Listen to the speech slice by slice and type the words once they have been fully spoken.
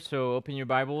so open your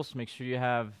Bibles. Make sure you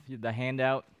have the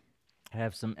handout. I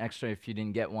have some extra if you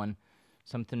didn't get one,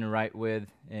 something to write with,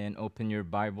 and open your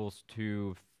Bibles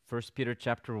to 1 Peter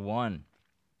chapter 1.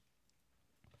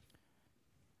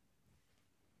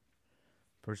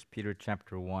 1 Peter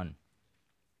chapter 1.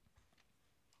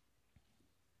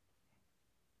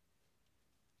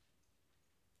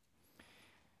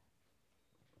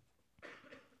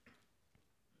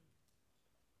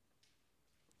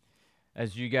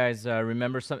 As you guys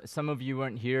remember, some of you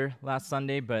weren't here last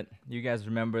Sunday, but you guys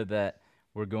remember that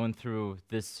we're going through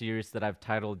this series that I've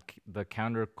titled The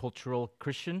Countercultural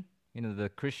Christian. You know, the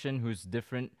Christian who's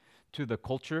different to the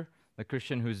culture, the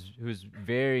Christian who's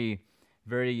very,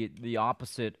 very the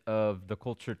opposite of the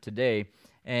culture today.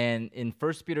 And in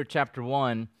 1 Peter chapter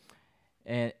 1,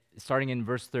 and starting in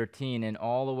verse 13 and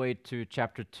all the way to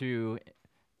chapter 2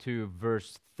 to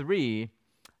verse 3,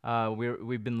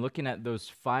 we've been looking at those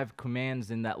 5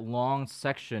 commands in that long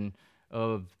section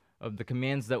of the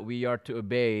commands that we are to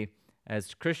obey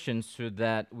as Christians so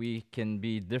that we can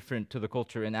be different to the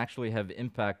culture and actually have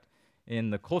impact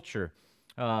in the culture.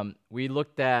 We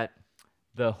looked at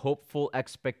the hopeful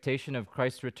expectation of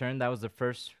Christ's return. That was the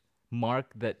first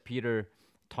mark that Peter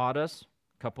taught us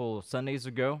a couple of Sundays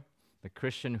ago. The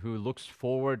Christian who looks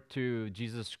forward to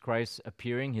Jesus Christ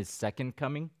appearing, his second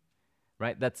coming.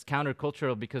 Right? That's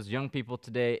countercultural because young people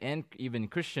today and even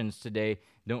Christians today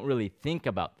don't really think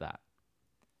about that,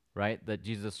 right? That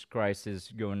Jesus Christ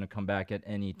is going to come back at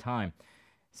any time.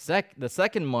 The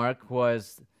second mark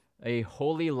was a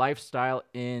holy lifestyle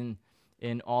in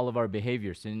all of our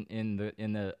behaviors, in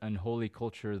the unholy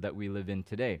culture that we live in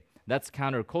today. That's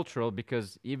countercultural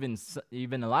because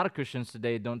even a lot of Christians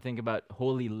today don't think about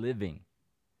holy living,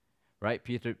 right?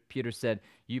 Peter said,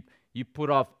 you put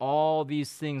off all these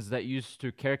things that used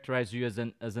to characterize you as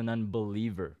an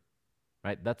unbeliever,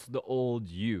 right? That's the old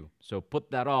you. So put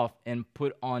that off and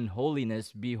put on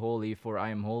holiness. Be holy, for I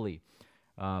am holy.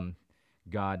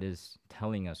 God is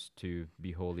telling us to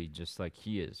be holy just like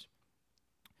he is.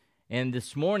 And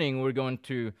this morning, we're going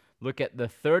to look at the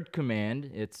third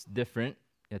command. It's different.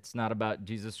 It's not about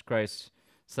Jesus Christ's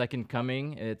second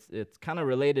coming. It's kind of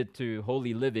related to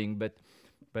holy living, but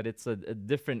it's a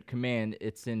different command.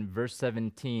 It's in verse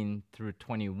 17 through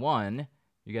 21.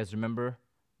 You guys remember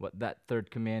what that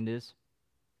third command is?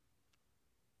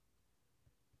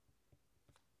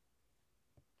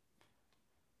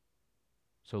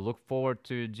 So look forward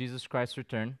to Jesus Christ's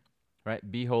return,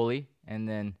 right? Be holy. And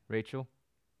then, Rachel?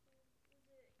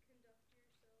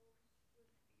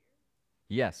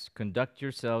 Yes, conduct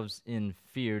yourselves in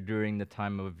fear during the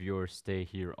time of your stay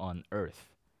here on earth.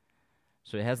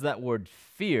 So it has that word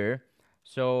fear.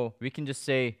 So we can just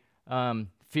say,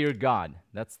 fear God.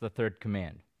 That's the third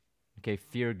command. Okay,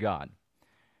 fear God.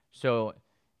 So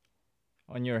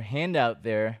on your handout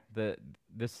there,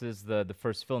 this is the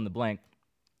first fill in the blank.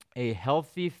 A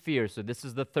healthy fear. So this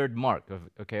is the third mark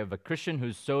of a Christian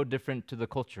who's so different to the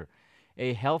culture.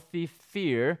 A healthy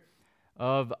fear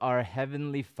of our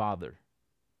Heavenly Father.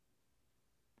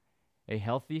 A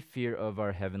healthy fear of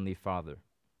our Heavenly Father.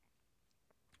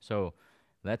 So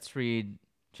let's read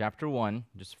chapter 1.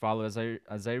 Just follow as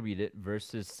I read it,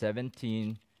 verses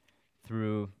 17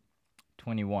 through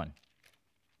 21.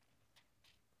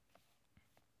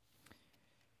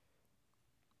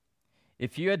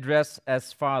 If you address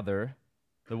as Father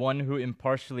the one who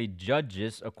impartially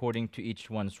judges according to each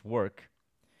one's work,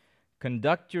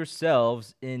 conduct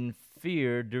yourselves in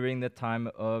fear during the time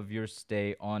of your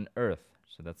stay on earth.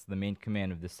 So that's the main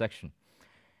command of this section.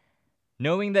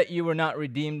 Knowing that you were not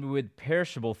redeemed with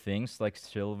perishable things like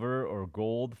silver or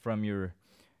gold from your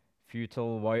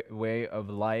futile way of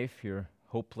life, your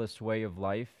hopeless way of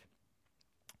life,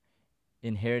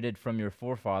 inherited from your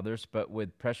forefathers, but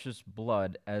with precious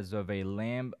blood as of a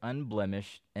lamb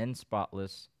unblemished and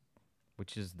spotless,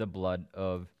 which is the blood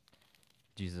of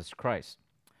Jesus Christ.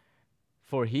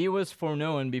 For he was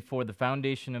foreknown before the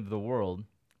foundation of the world,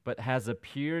 but has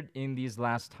appeared in these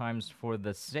last times for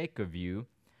the sake of you,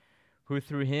 who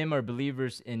through him are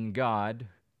believers in God,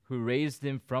 who raised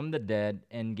him from the dead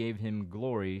and gave him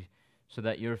glory, so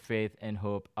that your faith and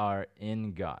hope are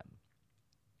in God.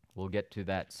 We'll get to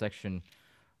that section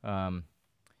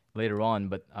later on,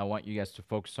 but I want you guys to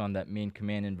focus on that main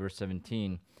command in verse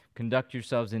 17. Conduct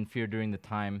yourselves in fear during the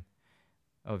time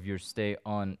of your stay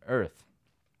on earth.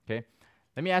 Okay?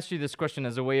 Let me ask you this question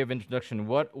as a way of introduction.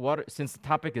 What since the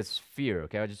topic is fear,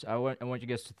 okay? I want you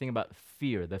guys to think about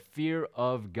fear, the fear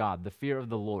of God, the fear of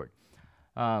the Lord.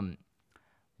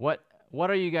 What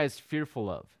are you guys fearful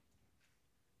of?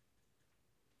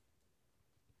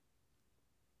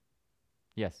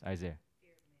 Yes, Isaiah.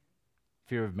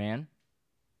 Fear of man.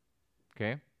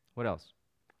 Okay. What else?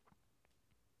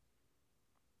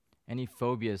 Any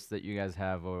phobias that you guys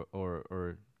have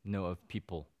or know of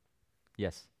people?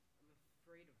 Yes. I'm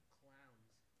afraid of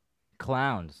clowns.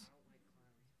 Clowns. I don't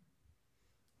like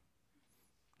clowns.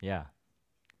 Yeah,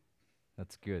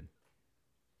 that's good.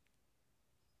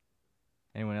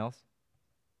 Anyone else?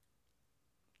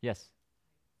 Yes.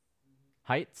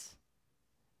 Heights?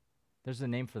 There's a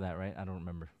name for that, right? I don't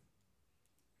remember.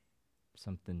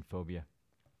 Something phobia.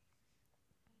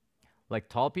 Like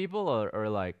tall people or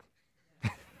like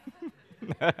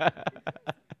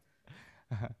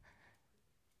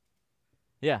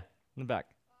Yeah, in the back.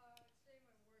 I'd say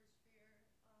my worst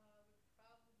fear would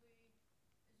probably is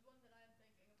one that I'm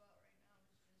thinking about right now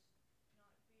is just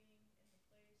not being in the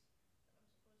place that I'm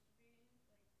supposed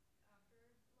to be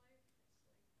in, like after life. It's like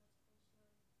not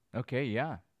supposed to. Okay,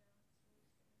 yeah. Yeah, it's really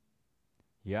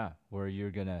scary. Yeah, where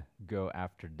you're gonna go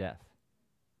after death.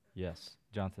 Yes.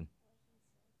 Jonathan.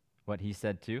 What he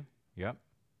said too? Yep.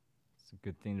 It's a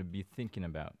good thing to be thinking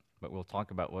about. But we'll talk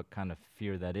about what kind of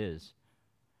fear that is.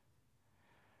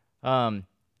 Um,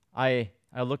 I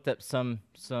looked up some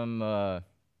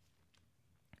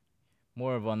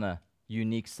more of on the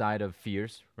unique side of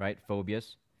fears, right?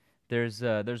 Phobias. There's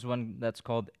one that's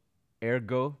called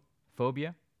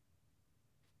ergophobia,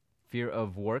 fear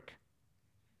of work.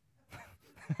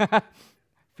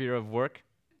 Fear of work.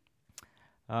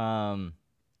 Um,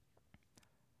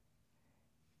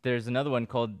 there's another one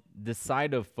called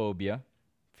decidophobia,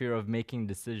 fear of making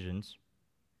decisions.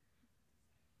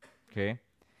 Okay,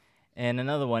 and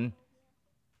another one,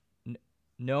 n-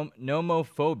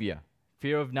 nomophobia,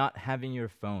 fear of not having your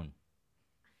phone.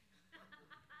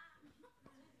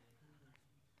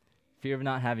 Fear of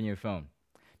not having your phone.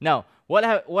 Now, what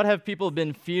have people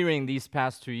been fearing these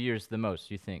past 2 years the most?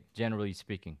 You think, generally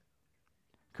speaking?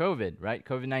 COVID, right?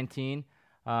 COVID-19.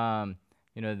 Um,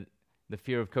 you know, the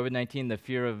fear of COVID-19, the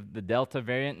fear of the Delta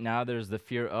variant. Now there's the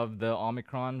fear of the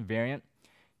Omicron variant.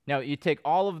 Now you take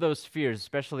all of those fears,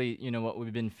 especially what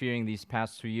we've been fearing these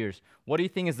past 2 years. What do you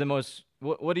think is the most?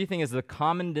 What do you think is the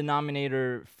common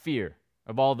denominator fear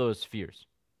of all those fears?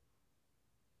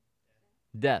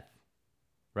 Death,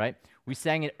 right? We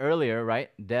sang it earlier, right?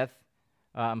 Death.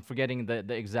 I'm forgetting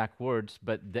the exact words,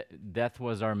 but death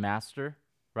was our master,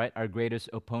 right? Our greatest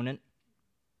opponent,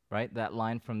 right? That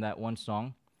line from that one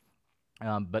song.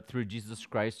 But through Jesus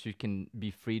Christ, you can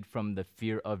be freed from the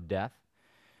fear of death.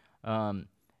 Um,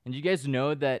 and you guys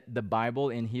know that the Bible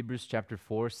in Hebrews chapter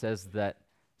 4 says that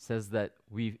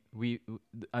we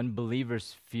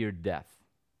unbelievers fear death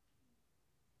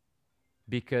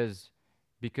because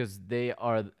they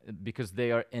are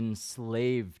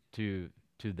enslaved to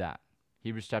that.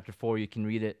 Hebrews chapter 4, you can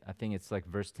read it. I think it's like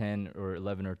verse 10 or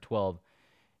 11 or 12.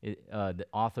 The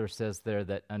author says there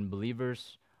that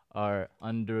unbelievers are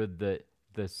under the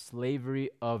slavery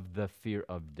of the fear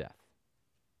of death.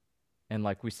 And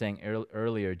like we sang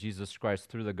earlier, Jesus Christ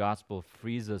through the gospel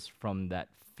frees us from that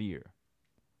fear.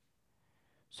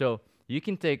 So you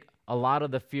can take a lot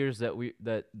of the fears that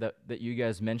you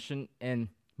guys mentioned, and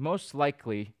most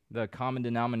likely the common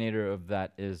denominator of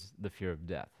that is the fear of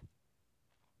death.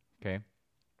 Okay?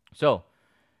 So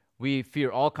we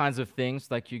fear all kinds of things,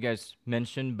 like you guys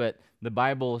mentioned, but the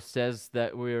Bible says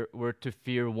that we're to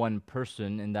fear one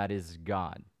person, and that is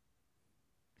God.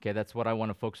 Okay, that's what I want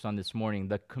to focus on this morning.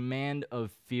 The command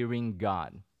of fearing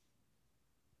God.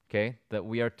 Okay, that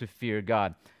we are to fear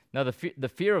God. Now, the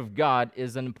fear of God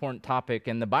is an important topic,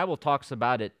 and the Bible talks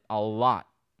about it a lot.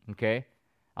 Okay,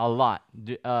 a lot.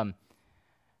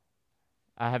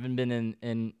 I haven't been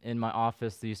in my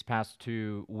office these past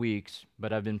 2 weeks,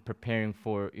 but I've been preparing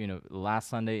for last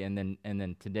Sunday and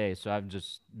then today. So I've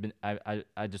just been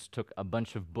I just took a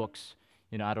bunch of books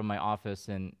out of my office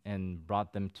and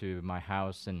brought them to my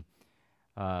house, and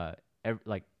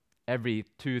every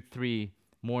 2-3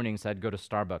 mornings I'd go to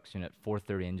Starbucks at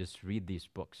 4:30 and just read these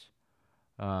books,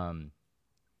 and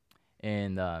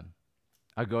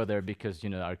I go there because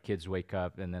our kids wake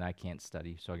up and then I can't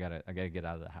study, so I gotta get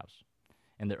out of the house.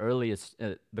 And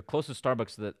the closest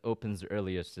Starbucks that opens the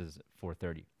earliest is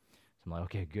 4:30. So I'm like,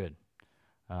 okay, good.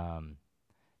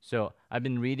 So I've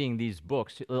been reading these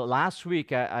books. Last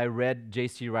week I read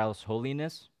J.C. Ryle's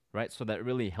Holiness, right? So that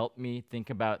really helped me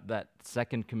think about that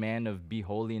second command of be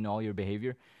holy in all your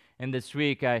behavior. And this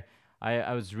week I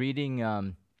was reading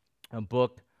a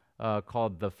book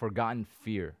called The Forgotten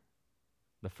Fear.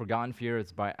 The Forgotten Fear.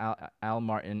 It's by Al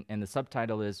Martin, and the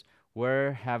subtitle is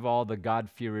 "Where Have All the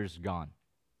God-Fearers Gone?"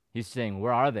 He's saying,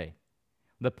 where are they?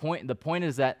 The point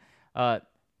is that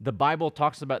the Bible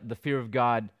talks about the fear of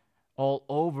God all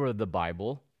over the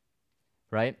Bible,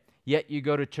 right? Yet you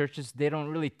go to churches, they don't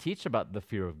really teach about the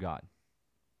fear of God.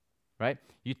 right?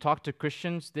 You talk to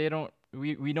Christians,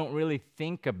 we don't really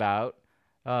think about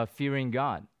fearing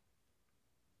God.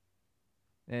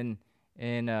 And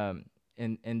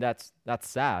and that's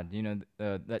sad,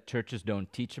 that churches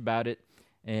don't teach about it,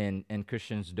 and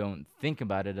Christians don't think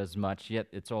about it as much, yet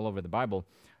it's all over the Bible.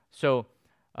 So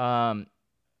I'm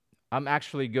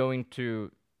actually going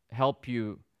to help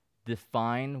you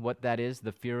define what that is,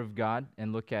 the fear of God,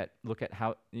 and look at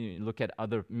how look at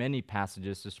other many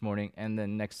passages this morning, and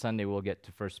then next Sunday we'll get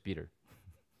to First Peter.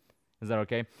 Is that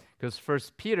okay? Because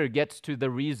First Peter gets to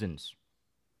the reasons.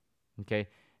 Okay,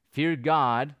 fear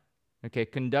God. Okay,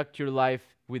 conduct your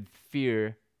life with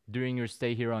fear during your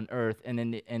stay here on earth, and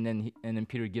then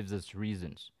Peter gives us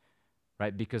reasons,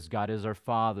 right? Because God is our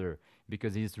Father,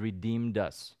 because He's redeemed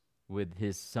us with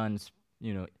His Son's,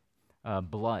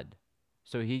 blood.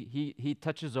 So he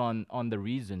touches on the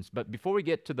reasons. But before we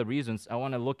get to the reasons, I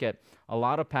want to look at a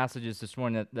lot of passages this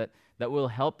morning that will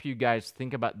help you guys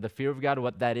think about the fear of God,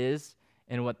 what that is,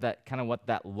 and what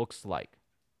that looks like.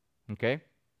 Okay?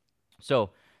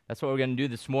 So that's what we're going to do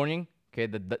this morning. Okay,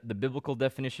 the biblical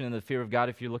definition of the fear of God,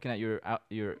 if you're looking at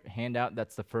your handout,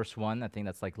 that's the first one. I think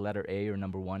that's like letter A or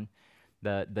number 1,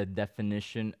 the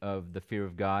definition of the fear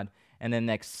of God. And then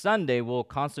next Sunday, we'll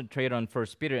concentrate on 1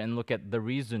 Peter and look at the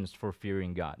reasons for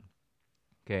fearing God.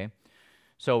 Okay?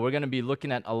 So we're going to be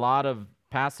looking at a lot of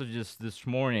passages this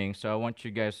morning, so I want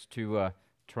you guys to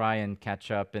try and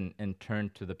catch up and turn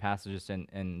to the passages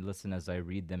and listen as I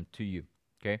read them to you.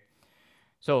 Okay?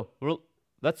 So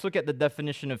let's look at the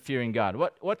definition of fearing God.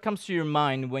 What comes to your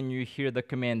mind when you hear the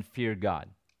command, fear God?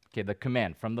 Okay, the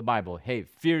command from the Bible, hey,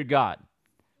 fear God.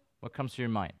 What comes to your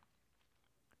mind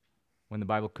when the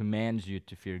Bible commands you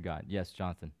to fear God? Yes,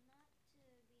 Jonathan.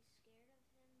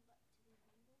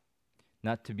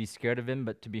 Not to be scared of Him,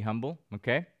 but to be humble.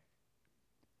 Okay.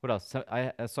 What else?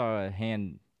 I saw a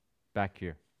hand back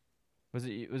here. Was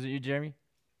it you, Jeremy?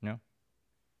 No?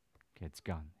 Okay, it's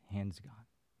gone. Hand's gone.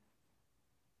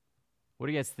 What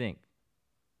do you guys think?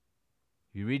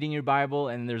 You're reading your Bible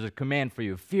and there's a command for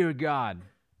you, fear God.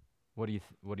 What do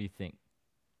you think?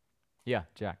 Yeah,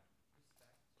 Jack.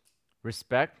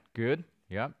 Respect. Good.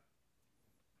 Yep.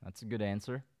 That's a good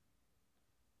answer.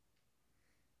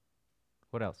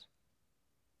 What else?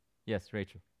 Yes,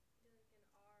 Rachel.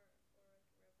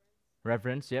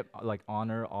 Reverence. Yep. Like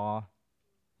honor, awe.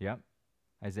 Yep.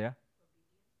 Isaiah.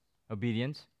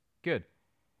 Obedience. Good.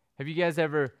 Have you guys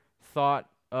ever thought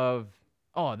of,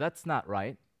 oh, that's not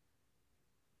right,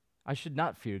 I should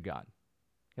not fear God?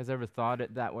 You guys ever thought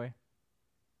it that way?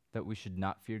 That we should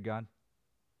not fear God?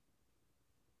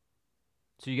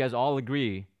 So you guys all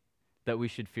agree that we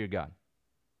should fear God?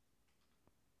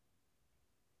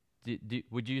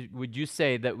 Would you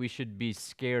say that we should be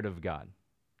scared of God?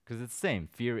 Because it's the same.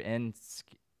 Fear and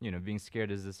being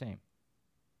scared is the same.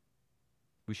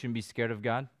 We shouldn't be scared of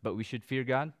God, but we should fear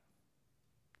God.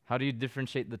 How do you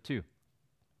differentiate the two?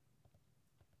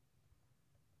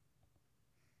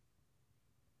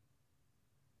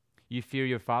 You fear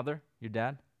your father, your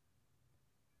dad?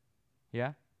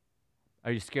 Yeah?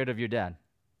 Are you scared of your dad?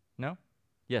 No?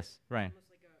 Yes, Ryan. Almost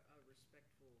like a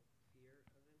respectful fear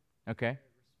of him. Okay.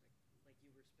 Like you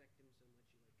respect him so much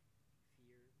you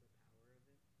fear the power of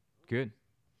it. Good.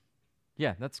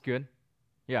 Yeah, that's good.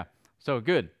 Yeah. So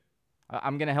good.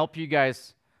 I'm going to help you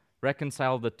guys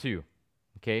reconcile the two.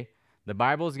 Okay? The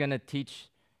Bible is going to teach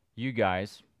you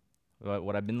guys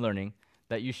what I've been learning,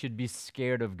 that you should be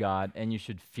scared of God and you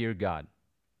should fear God.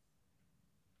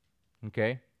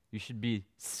 Okay? You should be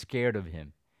scared of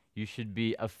Him. You should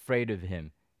be afraid of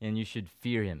Him, and you should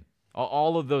fear Him.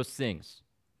 All of those things.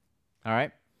 All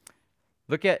right?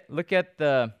 Look at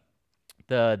the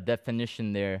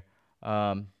definition there.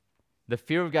 The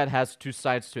fear of God has two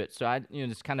sides to it. So I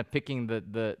just kind of picking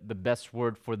the best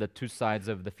word for the two sides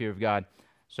of the fear of God.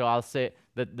 So I'll say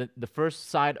that the first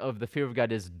side of the fear of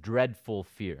God is dreadful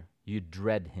fear. You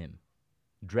dread Him.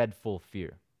 Dreadful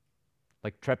fear.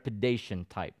 Like trepidation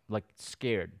type, like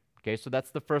scared. Okay, so that's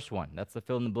the first one. That's the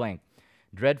fill in the blank.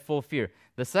 Dreadful fear.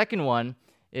 The second one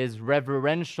is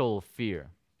reverential fear.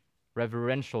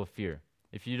 Reverential fear.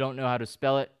 If you don't know how to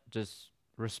spell it, just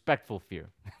respectful fear.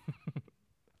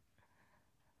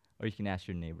 Or you can ask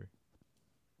your neighbor.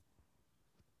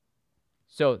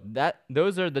 So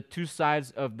those are the two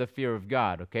sides of the fear of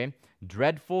God, okay?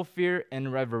 Dreadful fear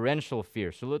and reverential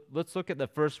fear. So let's look at the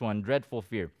first one, dreadful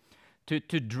fear. To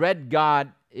dread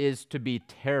God is to be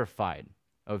terrified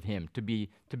of Him, to be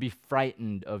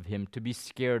frightened of Him, to be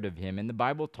scared of Him. And the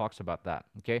Bible talks about that,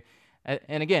 okay?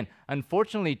 And again,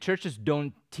 unfortunately, churches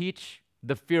don't teach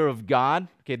the fear of God,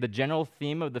 okay, the general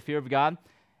theme of the fear of God,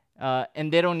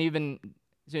 and they don't even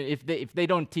So if they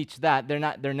don't teach that,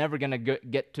 they're never going to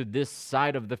get to this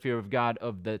side of the fear of God,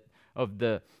 of the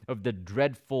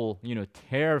dreadful,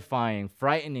 terrifying,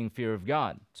 frightening fear of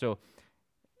God. So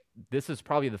this is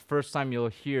probably the first time you'll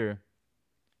hear,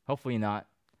 hopefully not,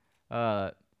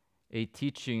 a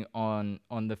teaching on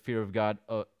the fear of God,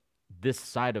 this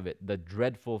side of it, the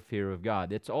dreadful fear of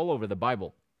God. It's all over the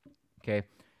Bible. Okay.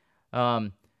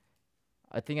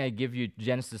 I think I give you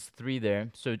Genesis 3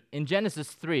 there. So in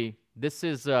Genesis 3, this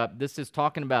is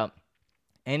talking about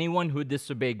anyone who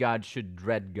disobey God should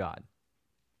dread God,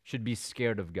 should be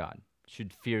scared of God,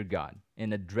 should fear God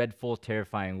in a dreadful,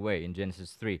 terrifying way in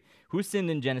Genesis 3. Who sinned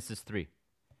in Genesis 3?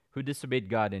 Who disobeyed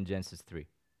God in Genesis 3?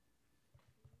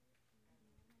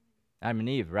 Adam and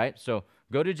Eve, right? So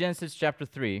go to Genesis chapter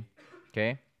 3,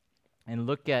 okay, and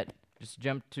just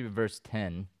jump to verse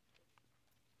 10.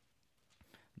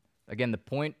 Again, the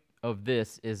point of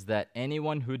this is that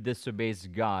anyone who disobeys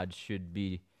God should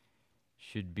be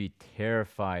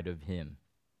terrified of him,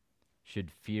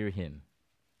 should fear him.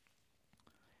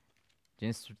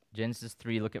 Genesis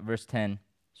 3, look at verse 10.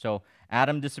 So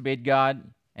Adam disobeyed God,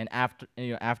 and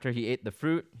after he ate the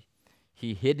fruit,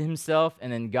 he hid himself,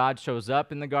 and then God shows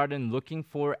up in the garden looking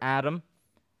for Adam,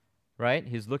 right?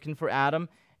 He's looking for Adam,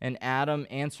 and Adam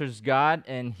answers God,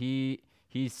 and he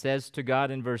says to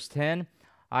God in verse 10,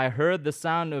 I heard the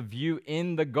sound of you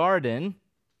in the garden,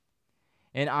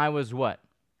 and I was what?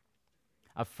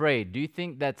 Afraid. Do you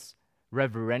think that's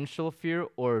reverential fear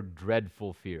or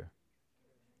dreadful fear?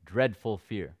 Dreadful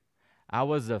fear. I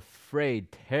was afraid,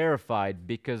 terrified,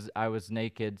 because I was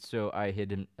naked, so I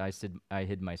hid him. I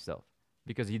hid myself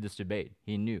because he disobeyed.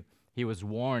 He knew. He was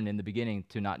warned in the beginning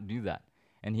to not do that,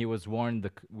 and he was warned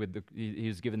he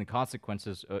was given the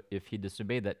consequences if he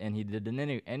disobeyed that, and he did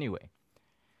it anyway.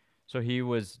 So he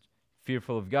was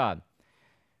fearful of God.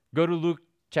 Go to Luke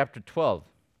chapter 12.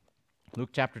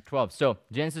 Luke chapter 12. So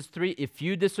Genesis 3, if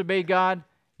you disobey God,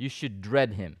 you should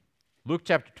dread him. Luke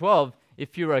chapter 12,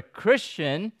 if you're a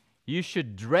Christian, you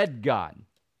should dread God.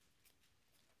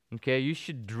 Okay, you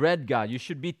should dread God. You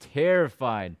should be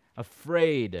terrified,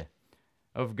 afraid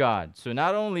of God. So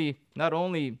not only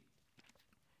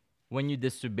when you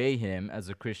disobey him as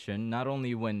a Christian, not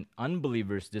only when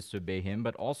unbelievers disobey him,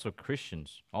 but also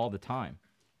Christians all the time.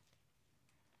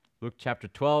 Luke chapter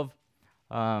 12,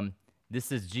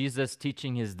 this is Jesus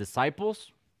teaching his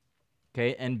disciples,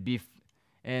 okay,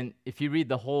 and if you read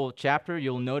the whole chapter,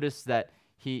 you'll notice that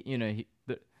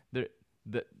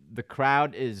the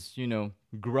crowd is,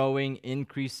 growing,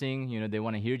 increasing, they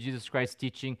want to hear Jesus Christ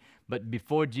teaching, but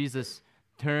before Jesus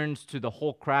turns to the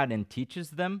whole crowd and teaches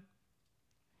them,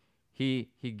 he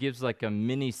gives like a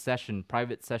mini session,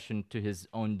 private session to his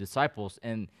own disciples,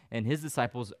 and his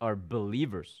disciples are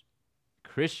believers,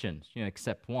 Christians,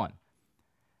 except one.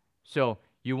 So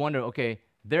you wonder, okay,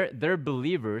 they're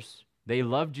believers, they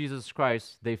love Jesus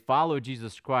Christ, they follow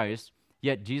Jesus Christ,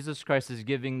 yet Jesus Christ is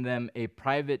giving them a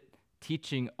private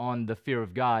teaching on the fear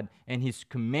of God, and he's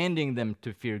commanding them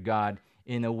to fear God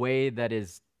in a way that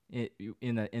is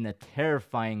in a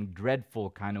terrifying, dreadful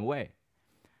kind of way.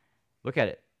 Look at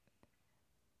it.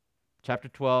 Chapter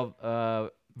 12,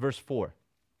 verse 4.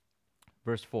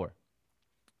 Verse 4.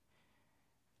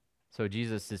 So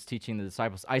Jesus is teaching the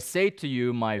disciples, I say to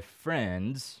you, my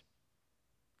friends,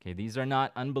 okay, these are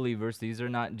not unbelievers, these are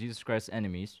not Jesus Christ's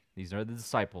enemies, these are the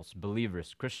disciples,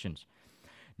 believers, Christians.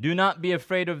 Do not be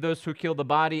afraid of those who kill the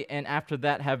body, and after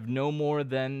that have no more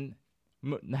that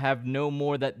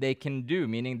they can do,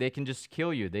 meaning they can just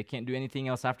kill you. They can't do anything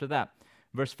else after that.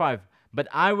 Verse 5, but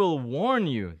I will warn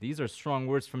you, these are strong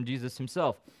words from Jesus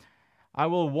himself, I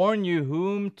will warn you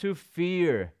whom to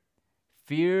fear.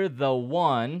 Fear the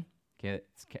one, okay,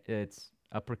 it's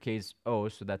uppercase O,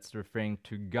 so that's referring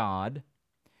to God.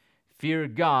 Fear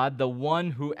God, the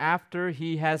one who after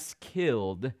he has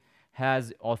killed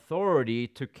has authority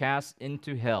to cast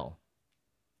into hell.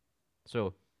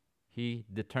 So he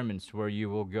determines where you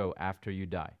will go after you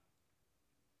die.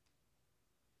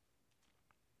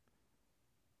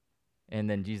 And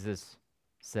then Jesus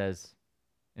says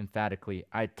emphatically,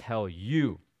 I tell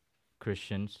you,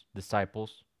 Christians,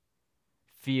 disciples,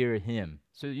 fear him.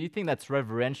 So you think that's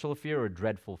reverential fear or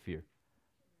dreadful fear?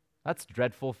 That's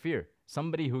dreadful fear.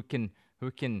 Somebody who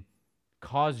can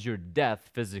cause your death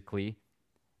physically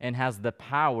and has the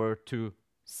power to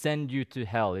send you to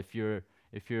hell if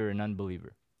you're an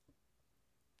unbeliever.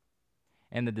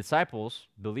 And the disciples,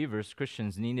 believers,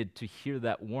 Christians, needed to hear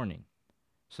that warning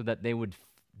so that they would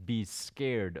be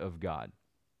scared of God.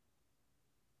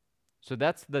 So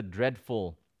that's the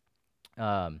dreadful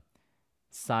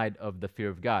side of the fear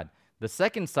of God. The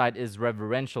second side is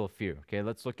reverential fear. Okay,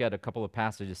 let's look at a couple of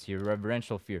passages here.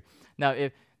 Reverential fear. Now,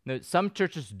 if now, some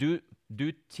churches do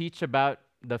teach about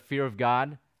the fear of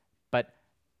God,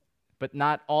 but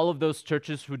not all of those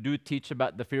churches who do teach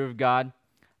about the fear of God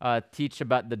teach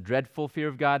about the dreadful fear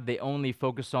of God. They only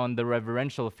focus on the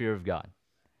reverential fear of God.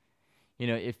 You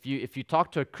know, if you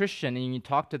talk to a Christian and you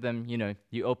talk to them, you know,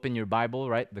 you open your Bible,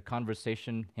 right, the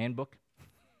conversation handbook,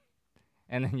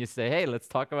 and then you say, hey, let's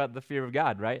talk about the fear of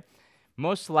God, right?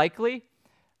 Most likely,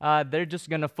 they're just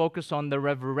going to focus on the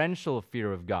reverential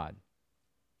fear of God.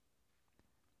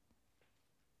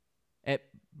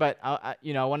 But I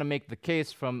want to make the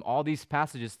case from all these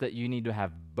passages that you need to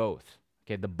have both.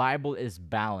 Okay, the Bible is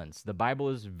balanced. The Bible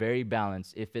is very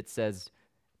balanced. If it says,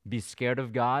 be scared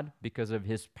of God because of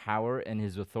his power and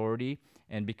his authority,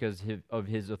 and because of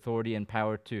his authority and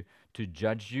power to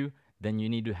judge you, then you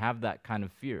need to have that kind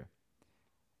of fear.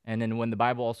 And then when the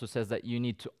Bible also says that you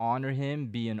need to honor him,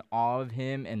 be in awe of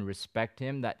him, and respect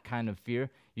him, that kind of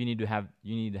fear, you need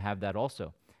to have that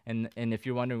also. And if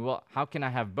you're wondering, well, how can I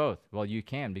have both? Well, you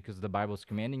can, because the Bible is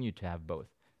commanding you to have both.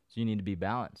 So you need to be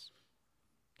balanced.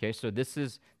 Okay, so this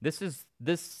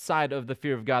side of the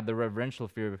fear of God, the reverential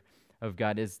fear of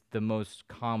God, is the most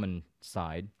common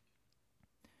side.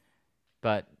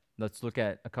 But let's look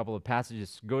at a couple of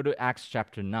passages. Go to Acts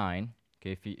chapter 9.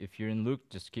 Okay, if you're in Luke,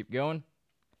 just keep going.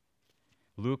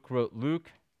 Luke wrote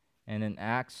Luke, and then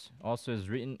Acts also is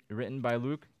written by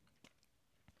Luke.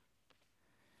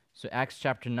 So Acts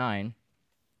chapter 9.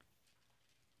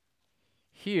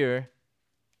 Here,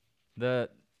 the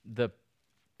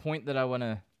point that I want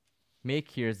to make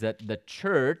here is that the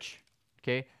church,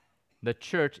 okay, the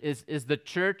church is the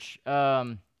church.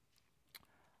 What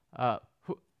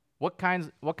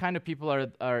kind of people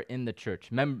are in the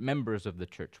church? Members of the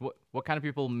church. What kind of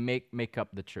people make up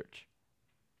the church?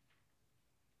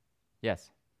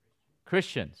 Yes,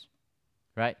 Christians,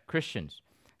 right? Christians.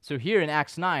 So here in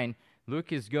Acts 9,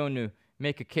 Luke is going to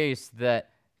make a case that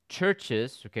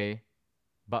churches, okay,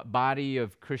 body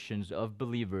of Christians, of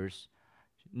believers,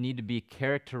 need to be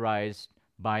characterized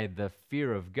by the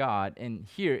fear of God. And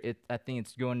here, I think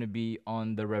it's going to be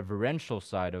on the reverential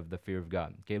side of the fear of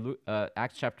God. Okay,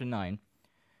 Acts chapter 9,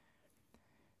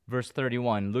 verse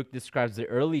 31. Luke describes the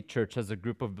early church as a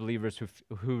group of believers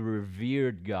who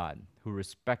revered God, who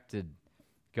respected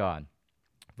God.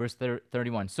 Verse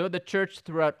 31. So the church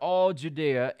throughout all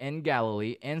Judea and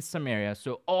Galilee and Samaria,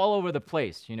 so all over the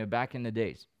place, back in the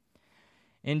days,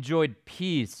 enjoyed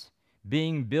peace,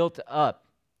 being built up,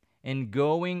 and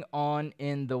going on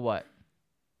in the what?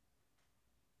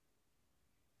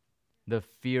 The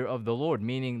fear of the Lord,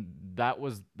 meaning that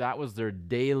was their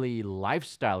daily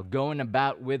lifestyle, going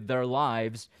about with their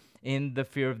lives in the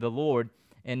fear of the Lord,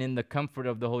 and in the comfort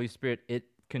of the Holy Spirit, it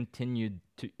continued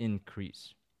to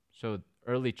increase. So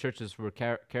early churches were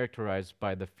characterized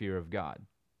by the fear of God,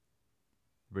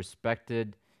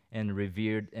 respected and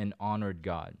revered and honored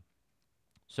God.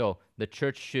 So the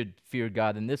church should fear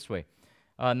God in this way.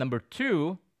 Number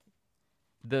two,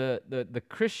 the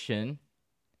Christian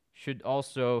should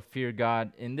also fear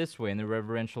God in this way, in the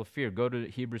reverential fear. Go to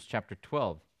Hebrews chapter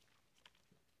 12.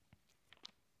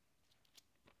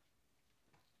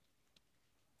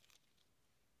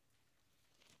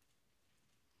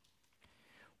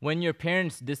 When your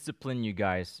parents discipline you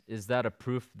guys, is that a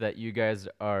proof that you guys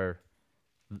are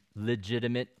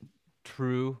legitimate,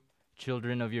 true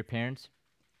children of your parents?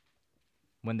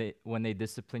 When they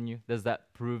discipline you, does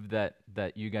that prove that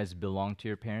you guys belong to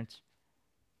your parents?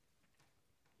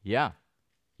 Yeah.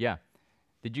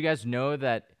 Did you guys know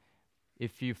that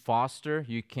if you foster,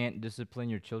 you can't discipline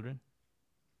your children?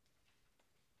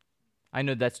 I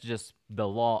know that's just the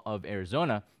law of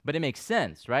Arizona, but it makes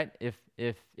sense, right? If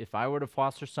I were to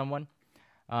foster someone,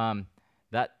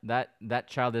 that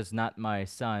child is not my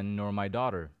son nor my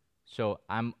daughter. So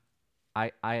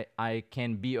I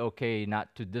can be okay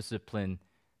not to discipline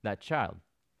that child,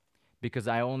 because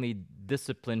I only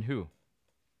discipline who?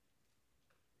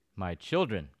 My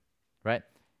children, right?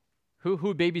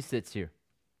 Who babysits here?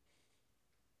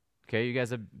 Okay, you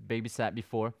guys have babysat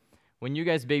before. When you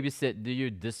guys babysit, do you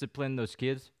discipline those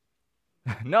kids?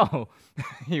 No,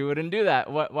 you wouldn't do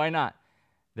that. Why not?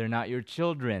 They're not your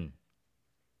children.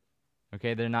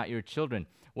 Okay, they're not your children.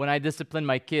 When I discipline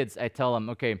my kids, I tell them,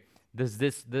 okay,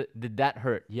 did that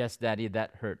hurt? Yes, Daddy,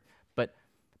 that hurt.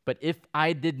 But if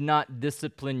I did not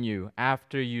discipline you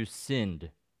after you sinned,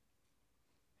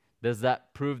 does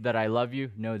that prove that I love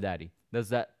you? No, Daddy. Does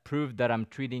that prove that I'm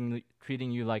treating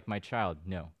you like my child?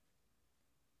 No.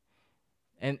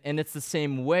 And it's the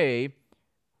same way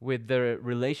with the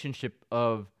relationship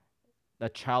of a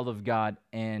child of God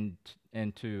and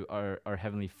to our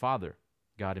Heavenly Father,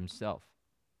 God Himself.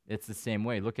 It's the same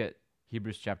way. Look at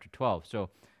Hebrews chapter 12. So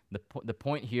the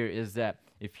point here is that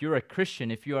if you're a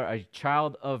Christian, if you are a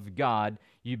child of God,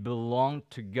 you belong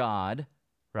to God,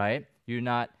 right? You're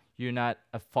not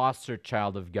a foster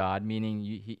child of God, meaning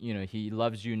He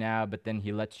loves you now, but then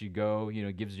He lets you go,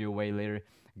 gives you away later.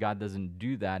 God doesn't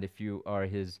do that if you are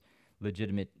His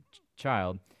legitimate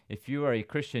child. If you are a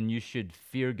Christian, you should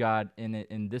fear God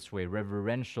in this way,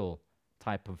 reverential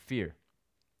type of fear.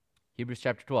 Hebrews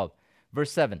chapter 12,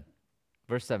 verse 7.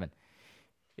 Verse 7.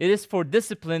 It is for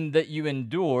discipline that you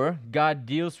endure. God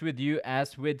deals with you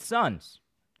as with sons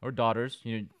or daughters,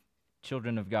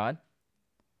 children of God.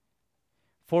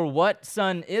 For what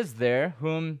son is there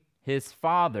whom his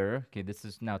father, okay, this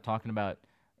is now talking about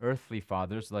earthly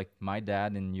fathers like my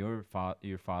dad and your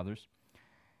fathers.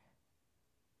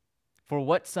 For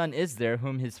what son is there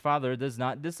whom his father does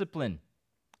not discipline?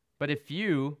 But if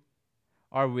you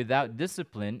are without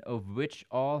discipline, of which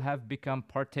all have become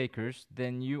partakers,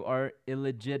 then you are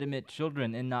illegitimate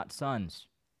children and not sons.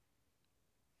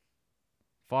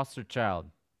 Foster child,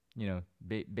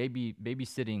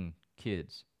 babysitting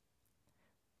kids.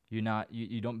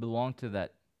 You don't belong to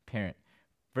that parent.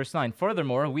 Verse 9,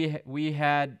 furthermore, we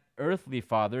had earthly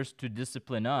fathers to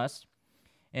discipline us,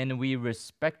 and we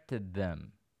respected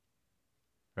them.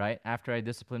 Right? After I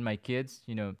discipline my kids,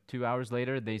 2 hours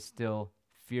later, they still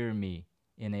fear me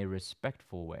in a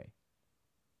respectful way.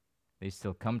 They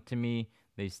still come to me,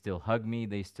 they still hug me,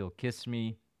 they still kiss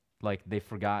me, like they've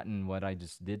forgotten what I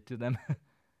just did to them,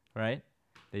 right?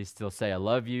 They still say, I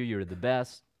love you, you're the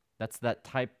best. That's that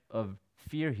type of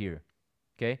fear here,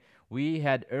 okay? We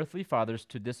had earthly fathers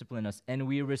to discipline us, and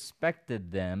we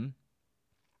respected them.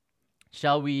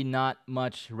 Shall we not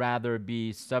much rather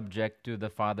be subject to the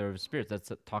Father of spirits?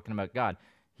 That's talking about God.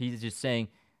 He's just saying,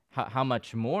 how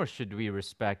much more should we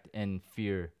respect and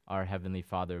fear our Heavenly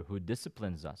Father who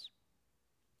disciplines us?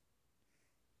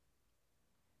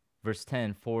 Verse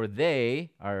 10, for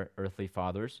they, our earthly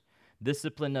fathers,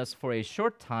 discipline us for a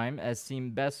short time as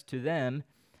seemed best to them,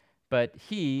 but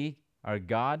He, our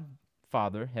God,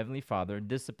 Father, Heavenly Father,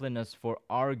 discipline us for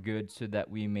our good so that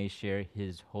we may share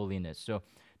His holiness. So,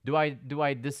 do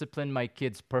I discipline my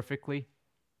kids perfectly?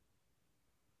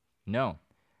 No.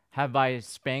 Have I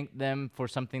spanked them for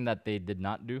something that they did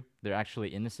not do? They're actually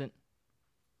innocent?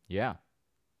 Yeah.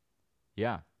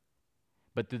 Yeah.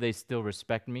 But do they still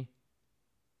respect me?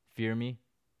 Fear me?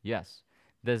 Yes.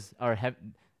 Has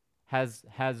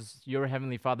your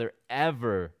Heavenly Father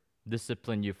ever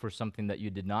disciplined you for something that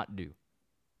you did not do?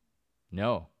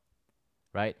 No.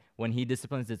 Right? When He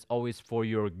disciplines, it's always for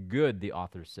your good, the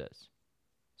author says.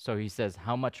 So he says,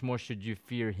 how much more should you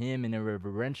fear Him in a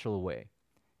reverential way?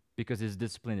 Because His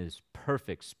discipline is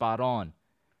perfect, spot on,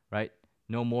 right?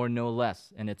 No more, no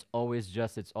less. And it's always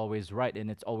just, it's always right,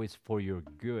 and it's always for your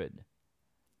good.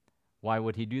 Why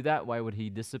would He do that? Why would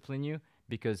He discipline you?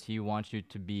 Because He wants you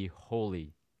to be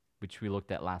holy, which we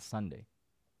looked at last Sunday.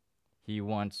 He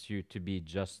wants you to be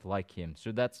just like Him.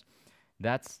 So that's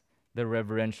the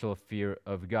reverential fear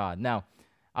of God. Now,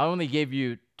 I only gave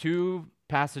you 2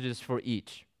 passages for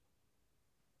each.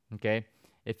 Okay?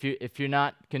 If you're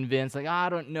not convinced, like, I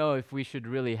don't know if we should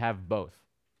really have both.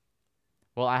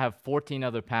 Well, I have 14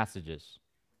 other passages,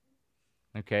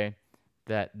 okay,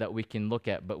 that we can look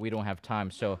at, but we don't have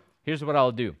time. So here's what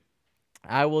I'll do.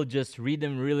 I will just read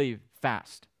them really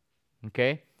fast,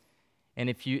 okay? And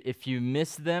if you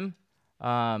miss them,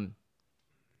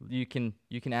 you can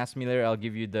ask me later. I'll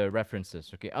give you the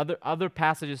references, okay? Other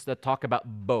passages that talk about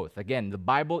both. Again, the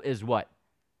Bible is what?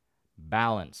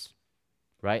 Balance.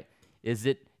 Right? Is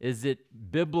it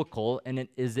biblical, and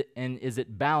is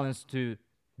it balanced to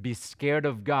be scared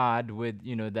of God with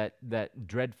that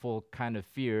dreadful kind of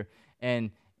fear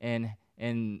and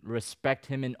respect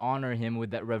Him and honor Him with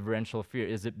that reverential fear?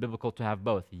 Is it biblical to have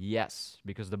both? Yes,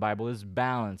 because the Bible is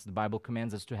balanced. The Bible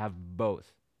commands us to have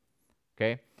both.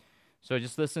 Okay? So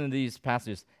just listen to these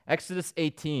passages. Exodus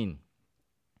 18.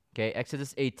 Okay,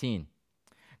 Exodus 18.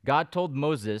 God told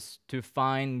Moses to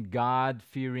find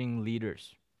God-fearing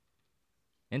leaders.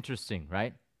 Interesting,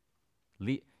 right?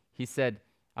 He said,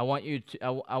 I want you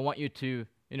to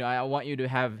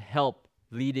have help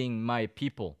leading my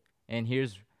people. And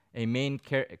here's a main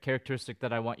characteristic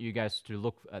that I want you guys to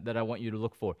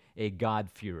look for: a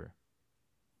God-fearer.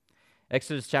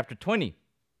 Exodus chapter 20.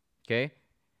 Okay?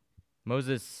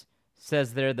 Moses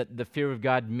says there that the fear of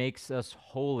God makes us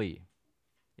holy.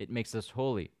 It makes us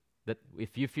holy. That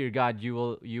if you fear God, you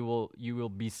will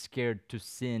be scared to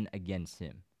sin against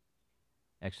Him.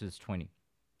 Exodus 20.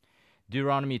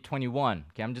 Deuteronomy 21.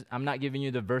 Okay, I'm not giving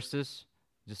you the verses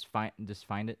Just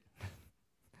find it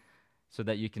so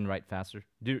that you can write faster.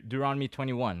 Deuteronomy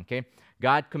 21, okay?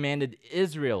 God commanded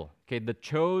Israel, okay, the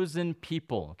chosen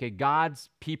people, okay, God's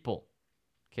people,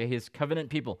 okay, his covenant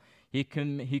people. He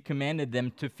commanded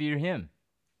them to fear him.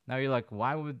 Now you're like,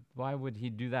 why would he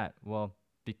do that? Well,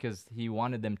 because he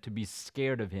wanted them to be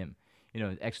scared of him.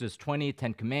 Exodus 20,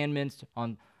 10 Commandments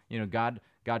on, God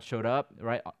showed up,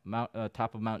 right,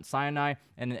 top of Mount Sinai,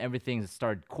 and then everything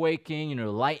started quaking,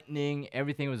 lightning,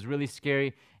 everything was really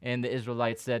scary, and the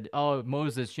Israelites said, oh,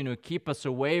 Moses, keep us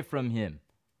away from him.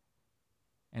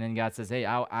 And then God says, hey,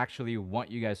 I actually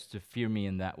want you guys to fear me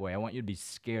in that way. I want you to be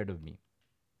scared of me.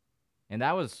 And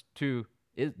that was to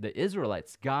the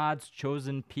Israelites, God's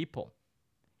chosen people.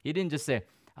 He didn't just say,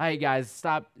 hey, guys,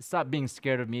 stop being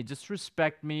scared of me. Just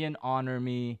respect me and honor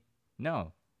me.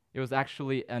 No, it was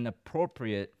actually an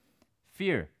appropriate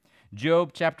fear.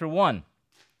 Job chapter 1.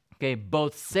 Okay,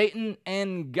 both Satan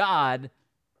and God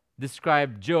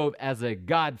described Job as a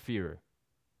God-fearer.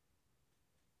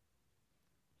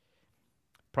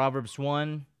 Proverbs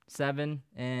 1, 7,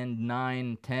 and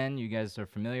 9, 10. You guys are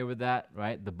familiar with that,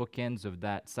 right? The bookends of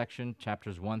that section,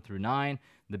 chapters 1 through 9.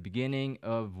 The beginning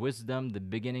of wisdom, the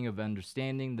beginning of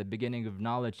understanding, the beginning of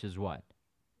knowledge is what?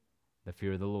 The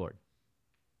fear of the Lord.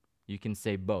 You can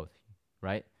say both,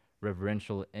 right?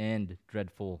 Reverential and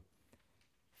dreadful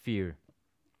fear.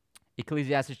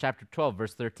 Ecclesiastes chapter 12,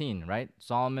 verse 13, right?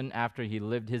 Solomon, after he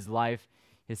lived his life,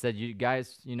 he said, you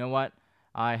guys, you know what?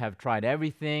 I have tried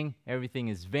everything. Everything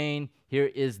is vain. Here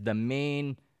is the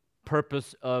main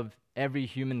purpose of every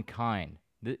humankind.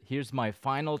 Here's my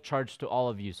final charge to all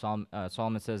of you,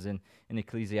 Solomon says in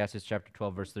Ecclesiastes chapter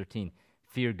 12, verse 13.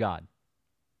 Fear God.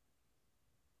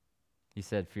 He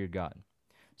said, fear God.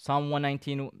 Psalm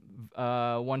 119,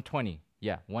 120.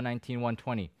 Yeah, 119,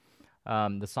 120.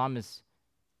 The psalmist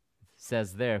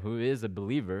says there, who is a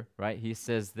believer, right? He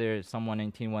says there, Psalm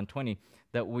 119, 120,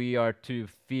 that we are to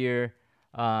fear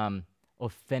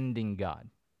offending God.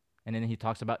 And then he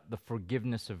talks about the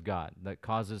forgiveness of God that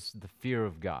causes the fear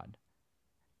of God.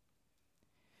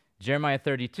 Jeremiah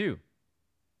 32,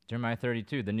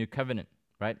 the new covenant,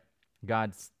 right?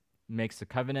 God makes a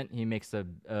covenant. He makes a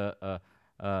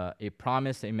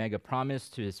promise, a mega promise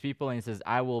to his people. And he says,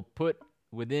 I will put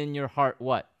within your heart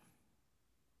what?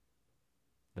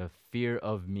 The fear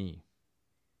of me.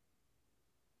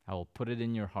 I will put it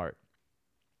in your heart.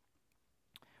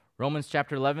 Romans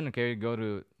chapter 11, okay, go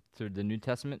to the New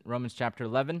Testament. Romans chapter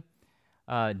 11.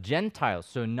 Gentiles,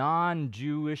 so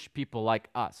non-Jewish people like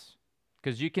us.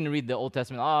 Because you can read the Old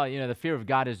Testament, the fear of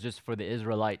God is just for the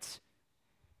Israelites.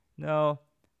 No,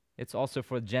 it's also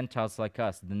for Gentiles like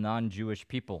us, the non-Jewish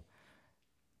people.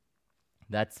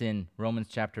 That's in Romans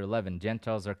chapter 11.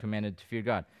 Gentiles are commanded to fear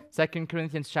God. 2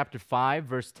 Corinthians chapter 5,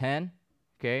 verse 10,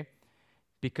 okay?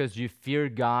 Because you fear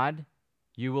God,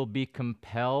 you will be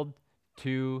compelled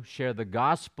to share the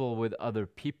gospel with other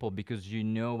people because you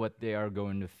know what they are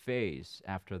going to face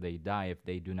after they die if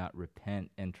they do not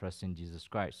repent and trust in Jesus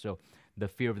Christ. So the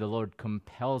fear of the Lord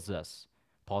compels us.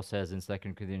 Paul says in 2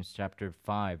 Corinthians chapter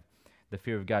 5, the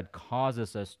fear of God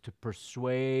causes us to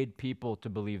persuade people to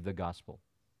believe the gospel.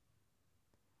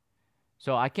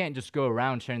 So I can't just go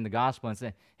around sharing the gospel and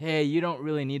say, hey, you don't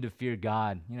really need to fear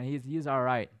God. He's all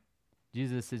right.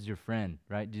 Jesus is your friend,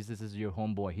 right? Jesus is your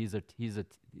homeboy. Here's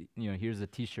a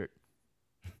t-shirt.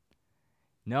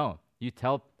 No, you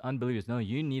tell unbelievers, no,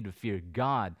 you need to fear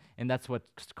God. And that's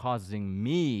what's causing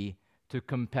me to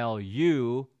compel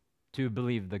you to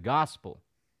believe the gospel.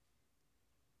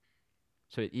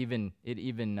 So it even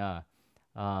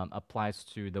applies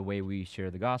to the way we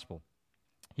share the gospel.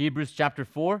 Hebrews chapter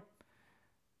 4,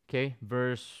 okay,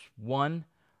 verse 1,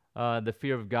 the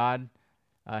fear of God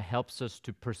helps us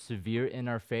to persevere in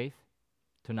our faith,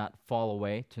 to not fall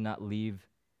away, to not leave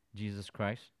Jesus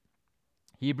Christ.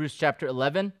 Hebrews chapter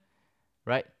 11,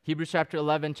 right? Hebrews chapter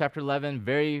 11,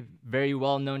 very, very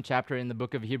well-known chapter in the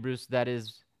book of Hebrews. That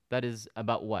is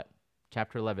about what?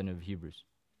 Chapter 11 of Hebrews.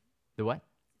 The what?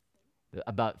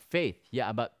 About faith. Yeah,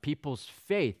 about people's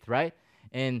faith, right?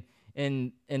 And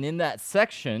in that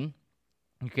section,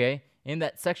 okay,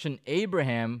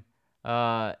 Abraham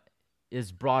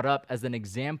is brought up as an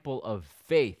example of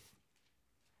faith.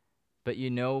 But you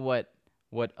know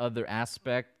what other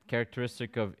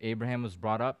characteristic of Abraham was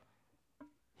brought up?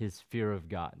 His fear of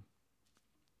God.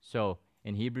 So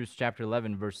in Hebrews chapter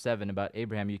 11, verse 7 about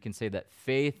Abraham, you can say that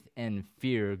faith and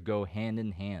fear go hand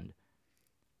in hand.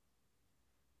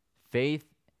 Faith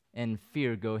and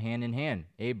fear go hand in hand.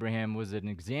 Abraham was an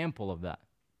example of that.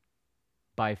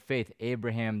 By faith,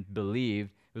 Abraham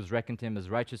believed, it was reckoned to him as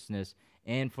righteousness,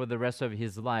 and for the rest of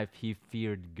his life, he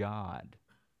feared God.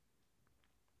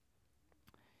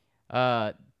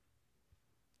 Uh,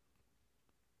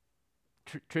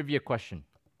 trivia question,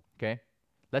 okay?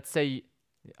 Let's say,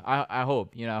 I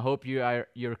hope, I hope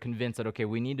you're convinced that, okay,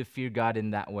 we need to fear God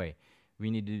in that way. We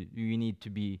need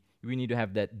to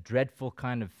have that dreadful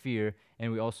kind of fear,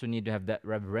 and we also need to have that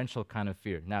reverential kind of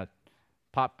fear. Now,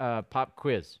 pop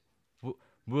quiz.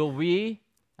 Will we,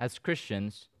 as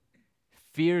Christians,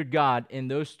 fear God in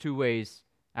those two ways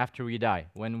after we die,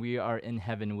 when we are in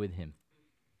heaven with Him?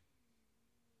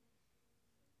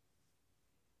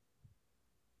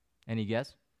 Any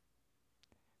guess?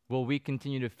 Will we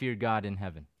continue to fear God in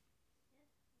heaven?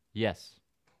 Yes,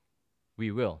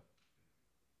 we will.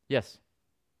 Yes.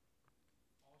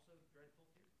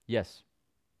 Yes.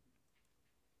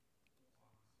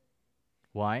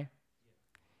 Why?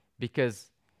 Because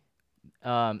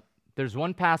there's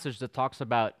one passage that talks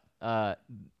about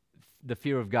the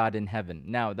fear of God in heaven.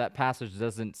 Now, that passage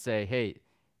doesn't say, hey,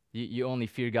 you only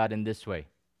fear God in this way.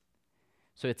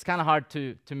 So it's kind of hard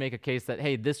to make a case that,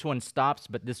 hey, this one stops,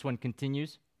 but this one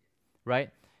continues, right?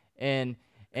 And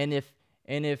if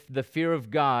the fear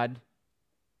of God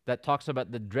that talks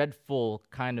about the dreadful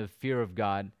kind of fear of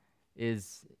God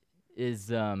is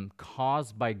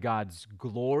caused by God's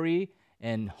glory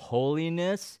and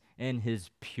holiness and His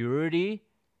purity,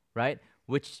 right?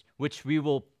 Which we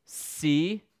will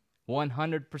see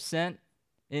 100%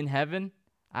 in heaven.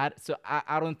 So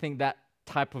I don't think that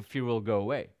type of fear will go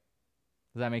away.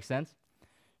 Does that make sense?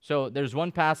 So there's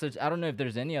one passage, I don't know if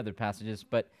there's any other passages,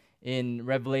 but in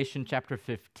Revelation chapter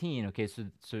 15, okay, so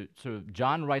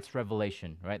John writes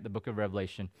Revelation, right, the book of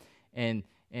Revelation, and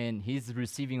he's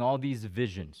receiving all these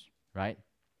visions, right,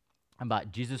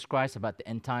 about Jesus Christ, about the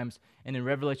end times. And in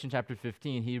Revelation chapter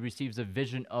 15, he receives a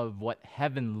vision of what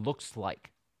heaven looks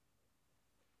like,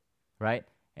 right?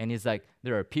 And he's like,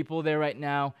 there are people there right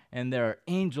now, and there are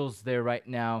angels there right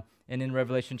now. And in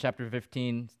Revelation chapter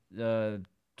 15, 2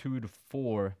 to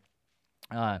 4,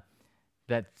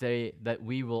 that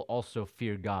we will also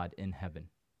fear God in heaven.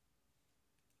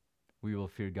 We will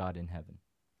fear God in heaven.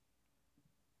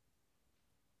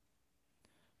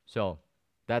 So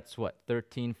that's what,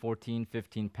 13, 14,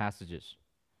 15 passages.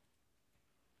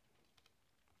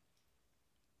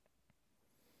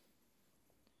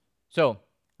 So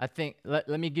I think, let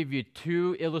me give you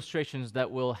two illustrations that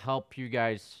will help you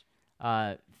guys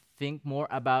think more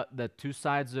about the two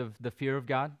sides of the fear of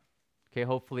God. Okay,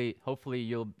 hopefully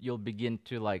you'll begin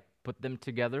to like put them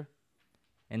together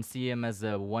and see them as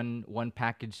a one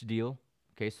package deal.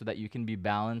 Okay, so that you can be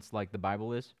balanced like the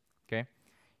Bible is. Okay,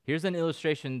 here's an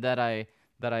illustration that I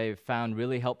found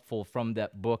really helpful from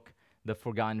that book, The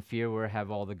Forgotten Fear, Where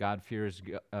Have All the God Fears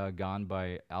Gone,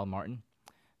 by Al Martin.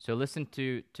 So listen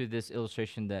to this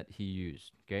illustration that he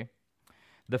used. Okay.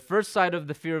 The first side of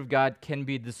the fear of God can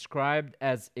be described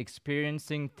as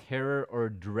experiencing terror or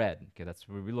dread. Okay, that's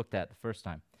what we looked at the first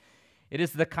time. It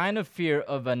is the kind of fear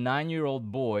of a 9-year-old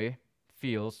boy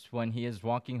feels when he is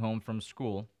walking home from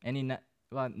school.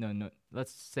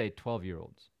 Let's say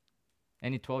 12-year-olds.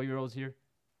 Any 12-year-olds here?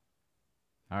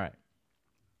 All right,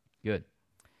 good.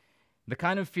 The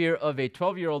kind of fear of a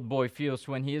 12-year-old boy feels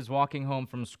when he is walking home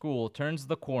from school, turns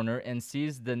the corner, and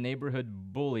sees the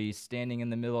neighborhood bully standing in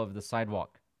the middle of the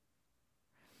sidewalk.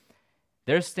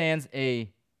 There stands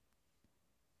a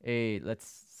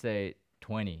let's say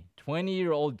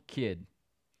 20-year-old kid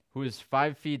who is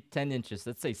 5 feet 10 inches,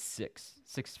 let's say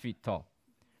 6 feet tall.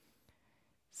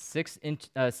 6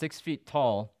 feet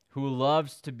tall, who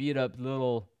loves to beat up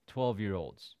little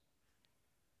 12-year-olds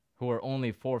who are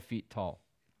only 4 feet tall.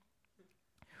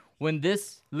 When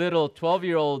this little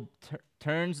 12-year-old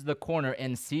turns the corner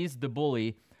and sees the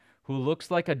bully, who looks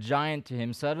like a giant to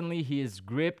him, suddenly he is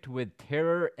gripped with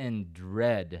terror and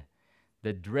dread.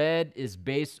 The dread is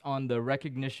based on the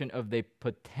recognition of the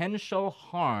potential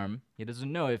harm. He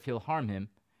doesn't know if he'll harm him,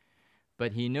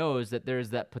 but he knows that there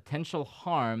is that potential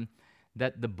harm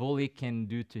that the bully can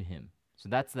do to him. So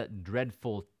that's that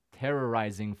dreadful,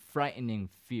 terrorizing, frightening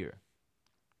fear.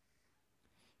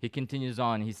 He continues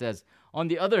on. He says, on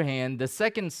the other hand, the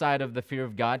second side of the fear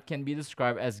of God can be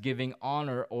described as giving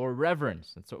honor or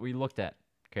reverence. That's what we looked at,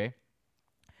 okay?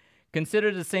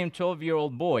 Consider the same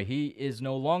 12-year-old boy. He is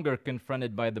no longer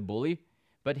confronted by the bully,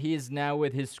 but he is now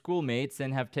with his schoolmates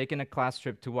and have taken a class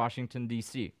trip to Washington,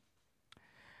 D.C.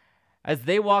 As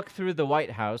they walk through the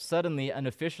White House, suddenly an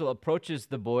official approaches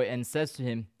the boy and says to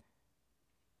him,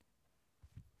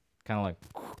 kind of like,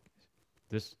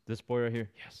 this boy right here?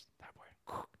 Yes, that boy.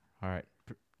 All right,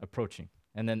 approaching.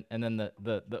 And then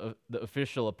the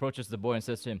official approaches the boy and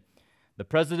says to him, the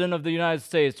President of the United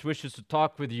States wishes to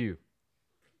talk with you.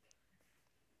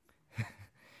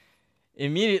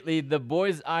 Immediately, the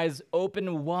boy's eyes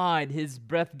open wide. His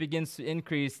breath begins to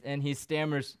increase, and he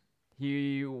stammers,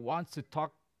 "He wants to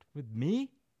talk with me?"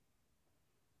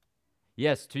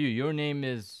 "Yes, to you. Your name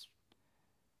is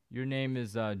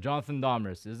Jonathan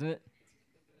Domris, isn't it?"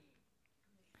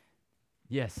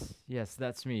 "Yes, yes,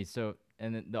 that's me." So,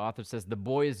 and then the author says, the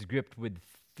boy is gripped with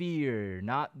fear,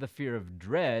 not the fear of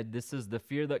dread. This is the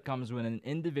fear that comes when an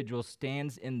individual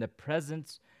stands in the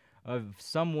presence of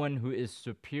someone who is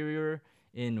superior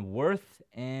in worth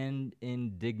and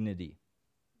in dignity.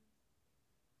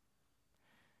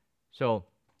 So,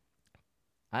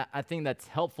 I think that's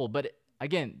helpful, but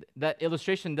again, that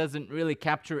illustration doesn't really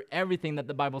capture everything that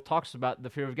the Bible talks about the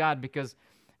fear of God, because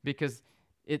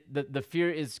the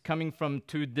fear is coming from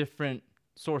two different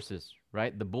sources,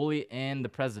 right? The bully and the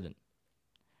president.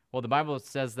 Well, the Bible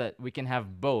says that we can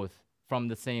have both from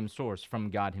the same source, from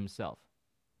God himself.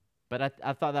 But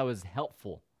I thought that was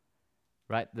helpful,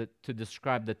 right? To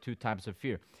describe the two types of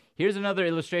fear. Here's another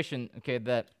illustration, okay,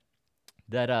 that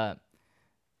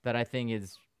I think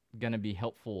is going to be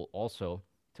helpful also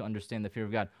to understand the fear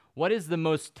of God. What is the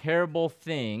most terrible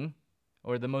thing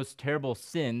or the most terrible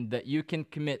sin that you can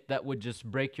commit that would just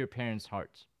break your parents'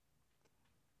 hearts?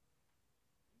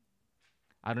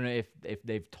 I don't know if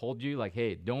they've told you, like,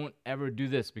 hey, don't ever do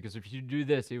this, because if you do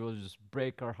this, it will just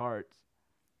break our hearts.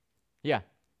 Yeah,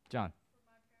 John. For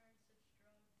my parents, it's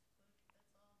drugs, but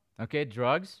that's all. Okay,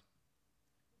 drugs.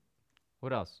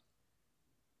 What else?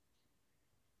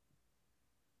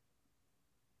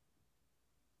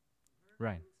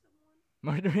 Right.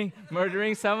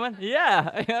 Murdering someone?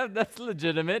 Yeah, yeah, that's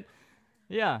legitimate.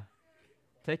 Yeah.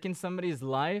 Taking somebody's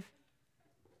life?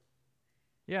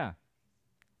 Yeah.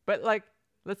 But like,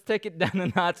 let's take it down a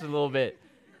notch a little bit.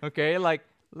 Okay? Like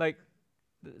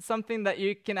something that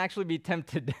you can actually be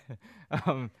tempted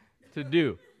to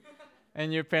do.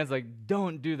 And your parents like,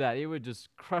 don't do that. It would just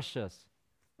crush us.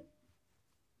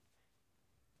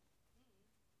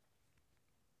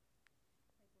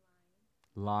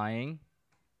 Lying.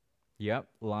 Yep,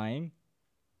 lying.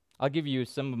 I'll give you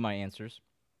some of my answers.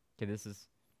 Okay, this is,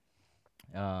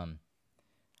 I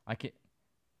can,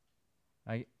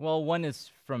 well, one is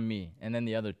from me, and then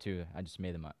the other two, I just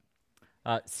made them up.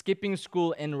 Skipping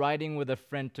school and riding with a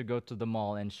friend to go to the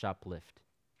mall and shoplift.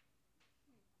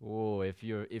 Oh, if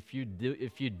you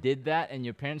did that and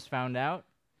your parents found out.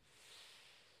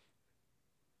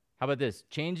 How about this?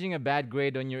 Changing a bad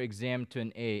grade on your exam to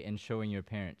an A and showing your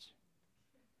parents.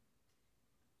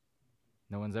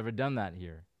 No one's ever done that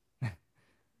here.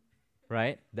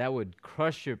 Right? That would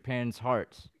crush your parents'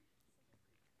 hearts.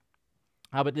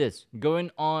 How about this?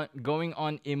 Going on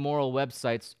immoral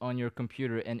websites on your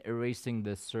computer and erasing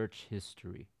the search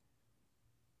history.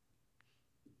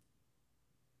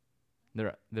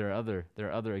 There are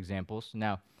other examples.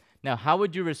 Now, how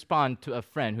would you respond to a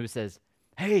friend who says,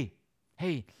 "Hey,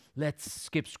 let's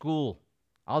skip school.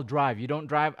 I'll drive. You don't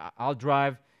drive. I'll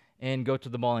drive and go to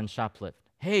the mall and shoplift.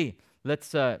 Hey,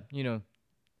 let's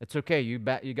it's okay. You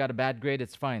got a bad grade.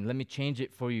 It's fine. Let me change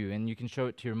it for you, and you can show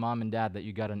it to your mom and dad that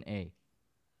you got an A.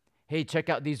 Hey, check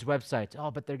out these websites.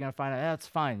 Oh, but they're gonna find out. That's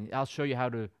fine. I'll show you how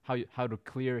to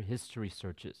clear history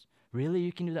searches. Really,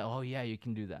 you can do that? Oh yeah, you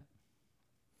can do that.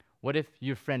 What if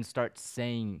your friend starts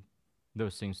saying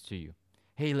those things to you?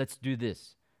 Hey, let's do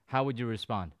this. How would you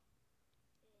respond?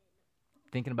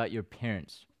 Thinking about your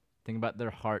parents, thinking about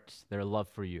their hearts, their love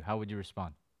for you. How would you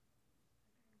respond?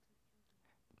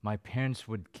 My parents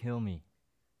would kill me.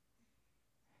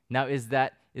 Now, is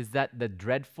that the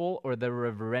dreadful or the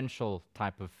reverential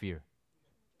type of fear?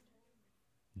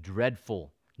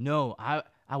 Dreadful. No, I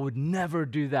would never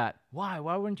do that. Why?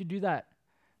 Why wouldn't you do that?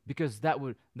 Because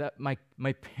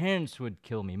my parents would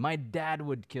kill me. My dad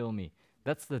would kill me.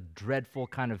 That's the dreadful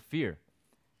kind of fear.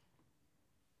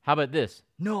 How about this?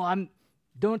 No,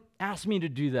 don't ask me to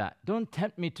do that. Don't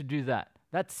tempt me to do that.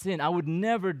 That's sin. I would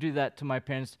never do that to my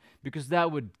parents because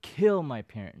that would kill my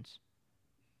parents.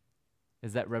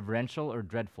 Is that reverential or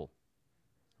dreadful?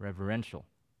 Reverential.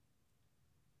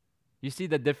 You see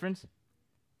the difference?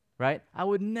 Right? I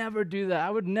would never do that.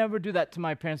 I would never do that to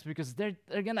my parents because they're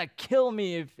going to kill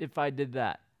me if I did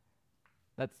that.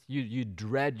 That's you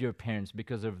dread your parents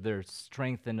because of their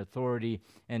strength and authority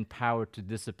and power to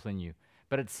discipline you.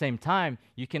 But at the same time,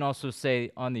 you can also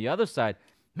say on the other side,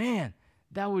 man,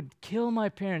 that would kill my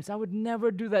parents. I would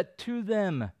never do that to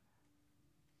them.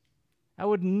 I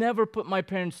would never put my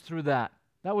parents through that.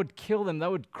 That would kill them.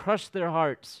 That would crush their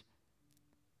hearts.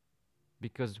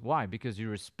 Because why? Because you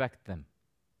respect them.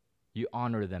 You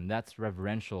honor them. That's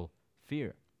reverential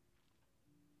fear.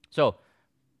 So,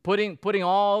 putting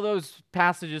all those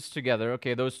passages together,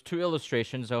 okay, those two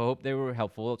illustrations, I hope they were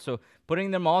helpful. So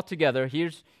putting them all together,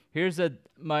 here's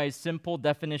my simple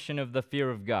definition of the fear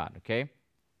of God, okay?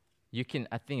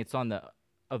 I think it's on the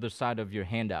other side of your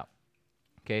handout,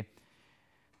 okay?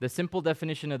 The simple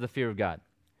definition of the fear of God.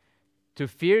 To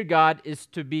fear God is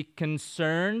to be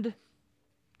concerned,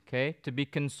 okay? To be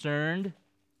concerned,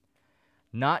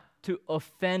 not to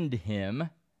offend him,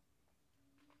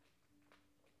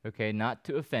 okay? Not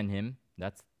to offend him.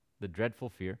 That's the dreadful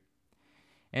fear.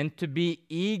 And to be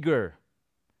eager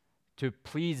to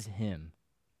please him.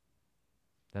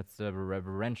 That's the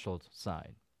reverential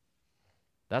side.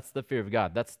 That's the fear of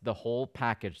God. That's the whole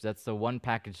package. That's the one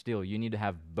package deal. You need to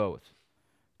have both,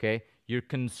 okay? You're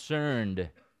concerned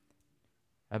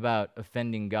about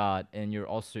offending God, and you're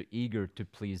also eager to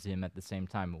please him at the same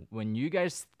time. When you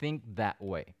guys think that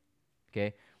way,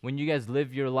 okay, when you guys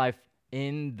live your life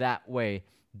in that way,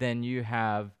 then you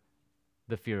have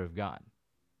the fear of God.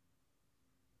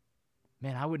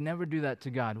 Man, I would never do that to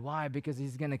God. Why? Because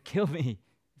he's going to kill me.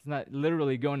 He's not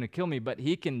literally going to kill me, but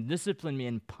he can discipline me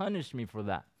and punish me for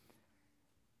that.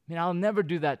 Man, I'll never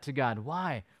do that to God.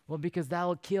 Why? Well, because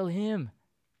that'll kill him.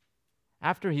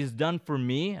 After he's done for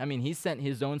me, I mean, he sent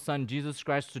his own son, Jesus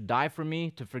Christ, to die for me,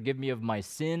 to forgive me of my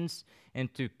sins,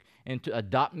 and to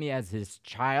adopt me as his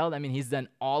child. I mean, he's done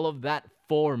all of that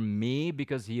for me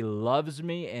because he loves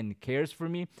me and cares for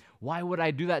me. Why would I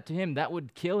do that to him? That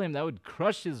would kill him. That would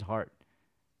crush his heart.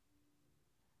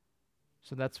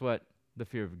 So that's what the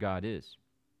fear of God is.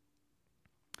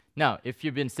 Now, if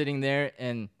you've been sitting there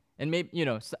and maybe,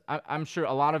 I'm sure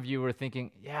a lot of you were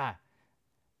thinking, yeah,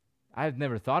 I've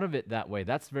never thought of it that way.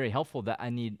 That's very helpful that I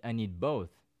need both.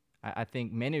 I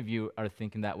think many of you are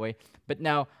thinking that way. But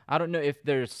now, I don't know if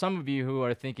there's some of you who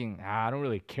are thinking, I don't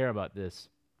really care about this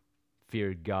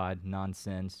fear God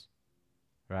nonsense,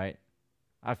 right?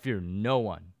 I fear no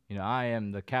one. I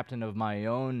am the captain of my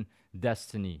own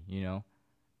destiny,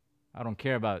 I don't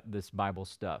care about this Bible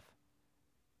stuff.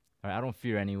 All right, I don't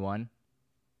fear anyone.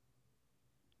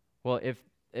 Well,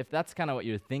 if that's kind of what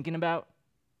you're thinking about,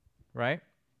 right?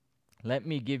 Let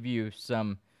me give you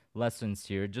some lessons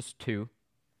here, just two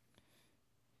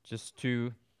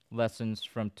lessons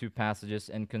from two passages,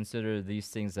 and consider these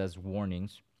things as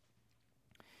warnings.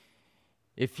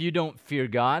 If you don't fear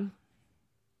God,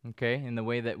 okay, in the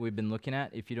way that we've been looking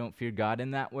at, if you don't fear God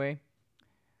in that way,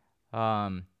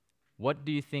 what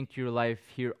do you think your life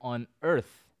here on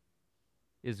earth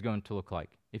is going to look like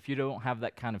if you don't have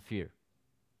that kind of fear?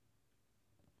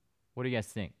 What do you guys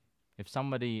think? If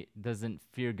somebody doesn't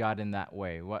fear God in that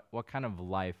way, what kind of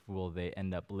life will they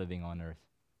end up living on earth?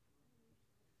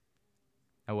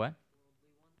 A what?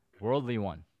 Worldly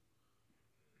one.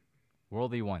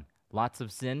 Worldly one. Lots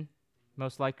of sin,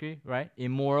 most likely, right?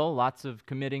 Immoral, lots of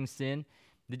committing sin.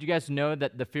 Did you guys know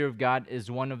that the fear of God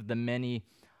is one of the many,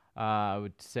 I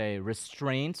would say,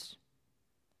 restraints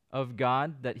of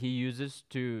God that he uses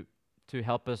to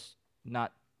help us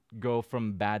not go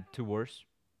from bad to worse?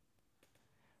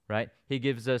 Right? He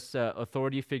gives us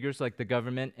authority figures like the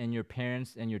government and your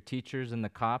parents and your teachers and the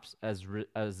cops as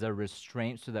a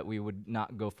restraint so that we would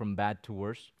not go from bad to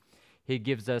worse. He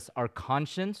gives us our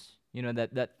conscience,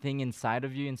 that thing inside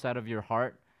of you, inside of your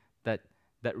heart, that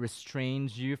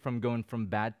restrains you from going from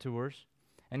bad to worse.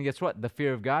 And guess what? The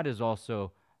fear of God is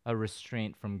also a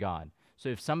restraint from God. So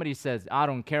if somebody says, I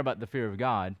don't care about the fear of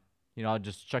God, I'll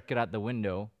just chuck it out the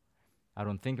window, I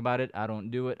don't think about it, I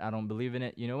don't do it, I don't believe in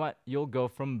it, you know what? You'll go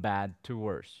from bad to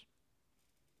worse.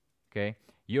 Okay?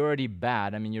 You're already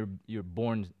bad. I mean, you're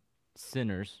born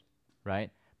sinners, right?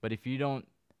 But if you don't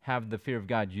have the fear of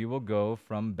God, you will go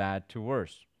from bad to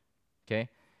worse. Okay?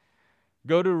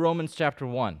 Go to Romans chapter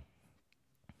 1.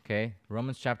 Okay?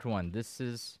 Romans chapter 1. This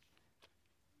is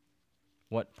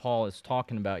what Paul is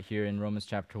talking about here in Romans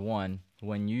chapter 1.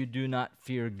 When you do not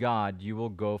fear God, you will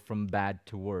go from bad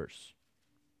to worse.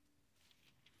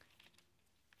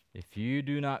 If you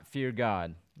do not fear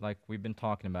God, like we've been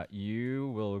talking about, you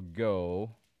will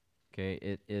go, okay,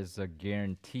 it is a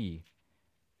guarantee,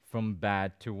 from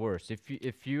bad to worse.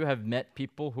 If you have met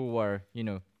people who are,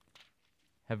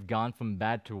 have gone from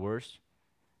bad to worse,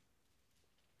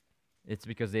 it's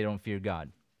because they don't fear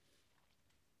God.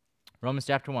 Romans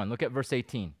chapter 1, look at verse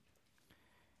 18.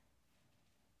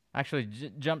 Actually,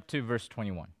 jump to verse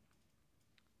 21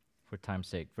 for time's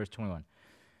sake. Verse 21.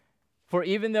 For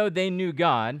even though they knew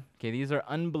God, okay, these are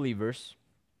unbelievers,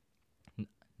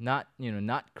 not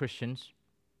Christians.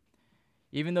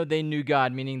 Even though they knew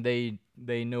God, meaning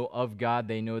they know of God,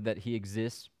 they know that he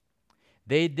exists,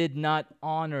 they did not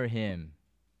honor him.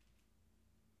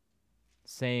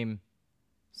 Same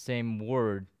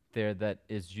word there that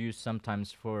is used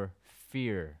sometimes for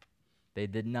fear. They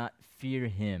did not fear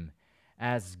him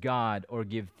as God or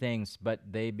give thanks, but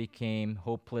they became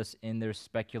hopeless in their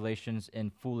speculations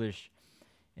and foolish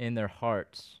in their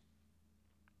hearts.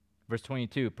 Verse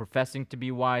 22, professing to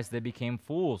be wise, they became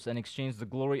fools and exchanged the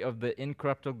glory of the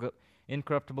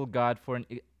incorruptible God for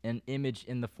an image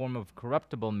in the form of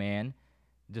corruptible man,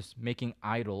 just making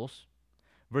idols.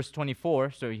 Verse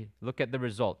 24, so you look at the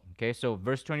result. Okay, so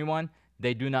verse 21,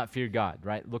 they do not fear God,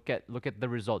 right? Look at the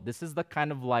result. This is the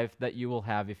kind of life that you will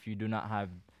have if you do not have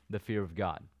the fear of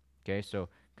God. Okay, so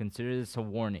consider this a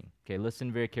warning. Okay,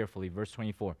 listen very carefully. Verse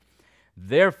 24.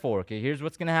 Therefore, okay, here's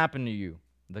what's going to happen to you,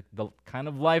 the kind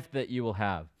of life that you will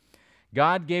have.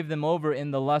 God gave them over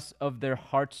in the lust of their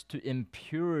hearts to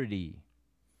impurity,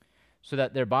 so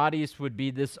that their bodies would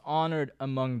be dishonored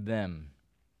among them.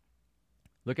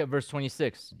 Look at verse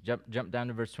 26. Jump down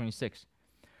to verse 26.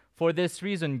 For this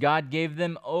reason, God gave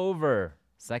them over,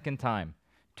 second time,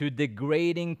 to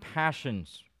degrading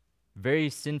passions, very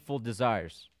sinful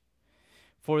desires.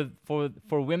 For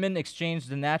women exchanged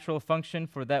the natural function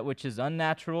for that which is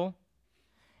unnatural.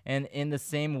 And in the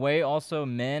same way, also,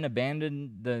 men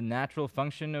abandoned the natural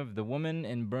function of the woman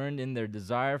and burned in their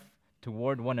desire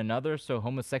toward one another. So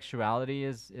homosexuality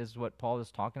is what Paul is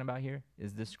talking about here,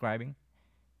 is describing.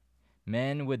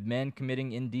 Men with men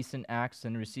committing indecent acts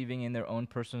and receiving in their own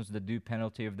persons the due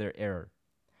penalty of their error.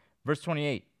 Verse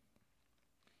 28.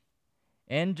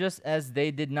 And just as they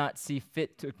did not see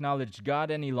fit to acknowledge God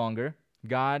any longer,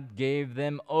 God gave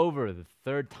them over, the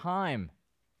third time,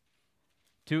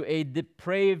 to a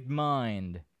depraved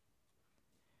mind.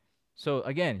 So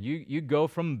again, you go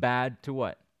from bad to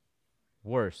what?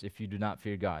 Worse, if you do not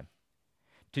fear God.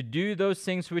 To do those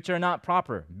things which are not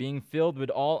proper, being filled with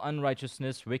all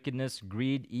unrighteousness, wickedness,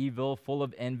 greed, evil, full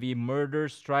of envy, murder,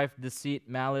 strife, deceit,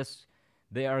 malice.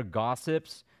 They are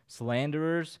gossips,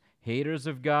 slanderers, haters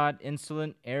of God,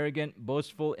 insolent, arrogant,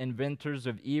 boastful, inventors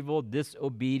of evil,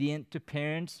 disobedient to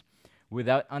parents,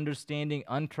 without understanding,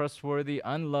 untrustworthy,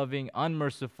 unloving,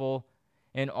 unmerciful.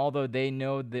 And although they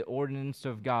know the ordinance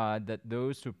of God, that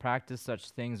those who practice such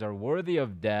things are worthy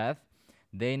of death,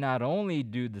 they not only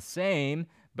do the same,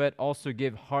 but also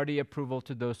give hearty approval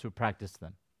to those who practice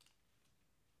them.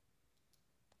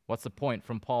 What's the point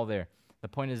from Paul there? The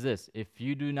point is this: if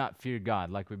you do not fear God,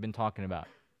 like we've been talking about,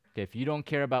 okay, if you don't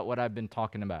care about what I've been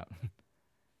talking about,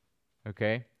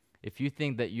 okay, if you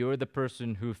think that you're the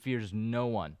person who fears no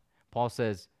one, Paul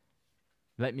says,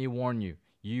 let me warn you,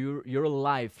 your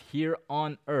life here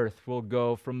on earth will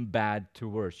go from bad to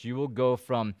worse. You will go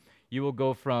from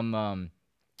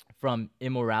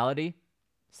immorality,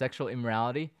 sexual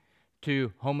immorality,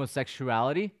 to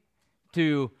homosexuality,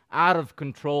 to out of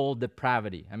control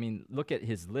depravity. I mean, look at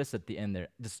his list at the end there.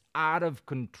 Just out of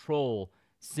control,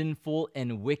 sinful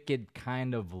and wicked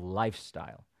kind of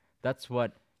lifestyle. That's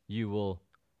what you will,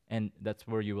 and that's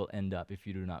where you will end up if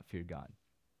you do not fear God.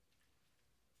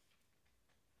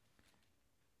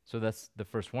 So that's the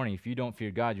first warning. If you don't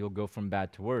fear God, you'll go from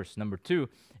bad to worse. Number two,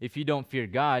 if you don't fear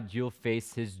God, you'll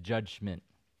face his judgment.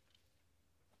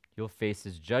 You'll face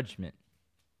his judgment.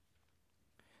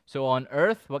 So on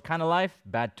earth, what kind of life?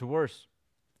 Bad to worse.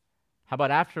 How about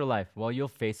afterlife? Well, you'll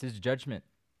face his judgment.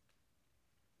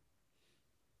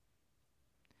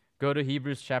 Go to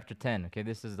Hebrews chapter 10. Okay,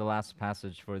 this is the last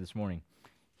passage for this morning.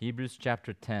 Hebrews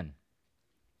chapter 10.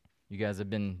 You guys have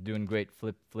been doing great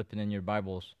flipping in your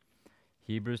Bibles.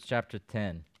 Hebrews chapter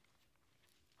 10.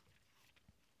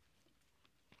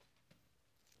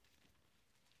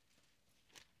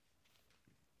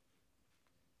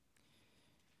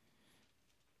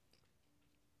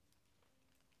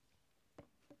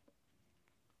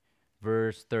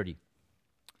 Verse 30.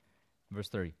 Verse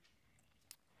 30.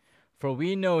 For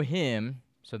we know him,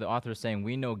 so the author is saying,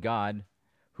 we know God,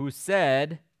 who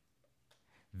said,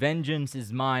 vengeance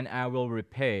is mine, I will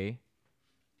repay.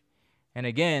 And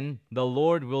again, the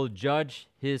Lord will judge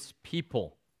his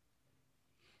people.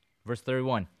 Verse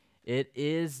 31. It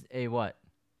is a what?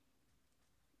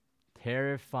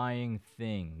 Terrifying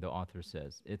thing, the author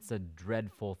says. It's a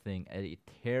dreadful thing, a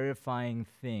terrifying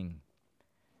thing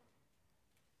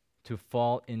to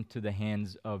fall into the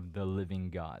hands of the living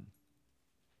God.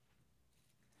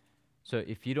 So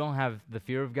if you don't have the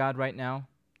fear of God right now,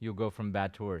 you'll go from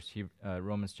bad to worse.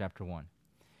 Romans chapter 1.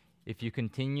 If you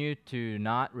continue to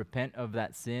not repent of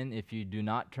that sin, if you do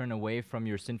not turn away from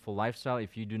your sinful lifestyle,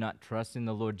 if you do not trust in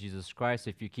the Lord Jesus Christ,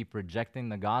 if you keep rejecting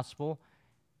the gospel,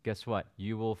 guess what?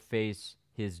 You will face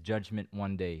his judgment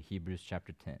one day, Hebrews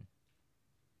chapter 10.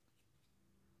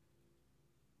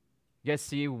 You guys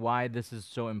see why this is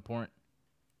so important,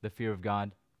 the fear of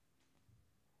God?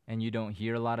 And you don't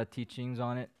hear a lot of teachings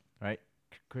on it?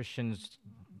 Christians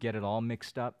get it all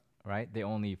mixed up, right? They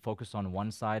only focus on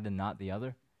one side and not the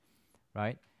other,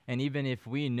 right? And even if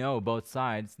we know both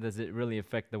sides, does it really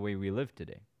affect the way we live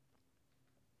today?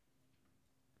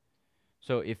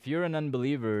 So if you're an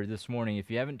unbeliever this morning,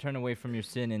 if you haven't turned away from your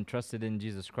sin and trusted in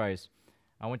Jesus Christ,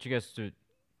 I want you guys to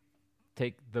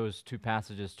take those two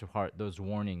passages to heart, those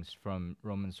warnings from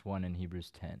Romans 1 and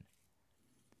Hebrews 10.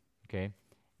 Okay?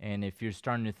 And if you're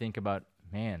starting to think about,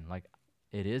 man, like,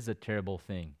 it is a terrible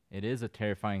thing. It is a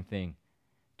terrifying thing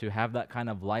to have that kind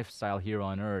of lifestyle here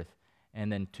on earth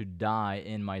and then to die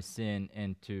in my sin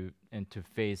and to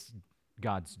face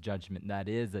God's judgment. That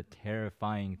is a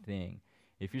terrifying thing.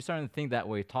 If you're starting to think that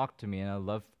way, talk to me, and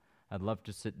I'd love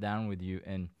to sit down with you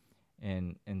and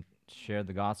share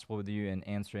the gospel with you and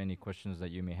answer any questions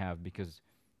that you may have, because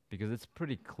it's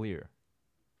pretty clear.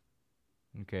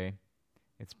 Okay?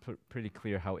 It's pretty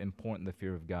clear how important the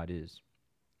fear of God is.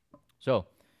 So,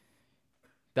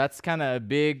 that's kind of a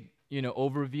big,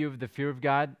 overview of the fear of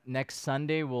God. Next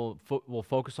Sunday, we'll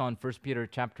focus on 1 Peter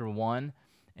chapter 1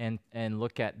 and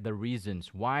look at the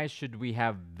reasons. Why should we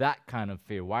have that kind of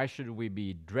fear? Why should we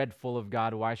be dreadful of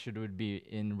God? Why should we be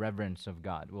in reverence of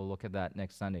God? We'll look at that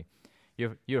next Sunday.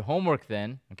 Your homework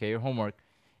then, okay, your homework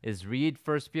is read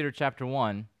 1 Peter chapter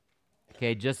 1,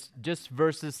 okay, just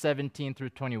verses 17 through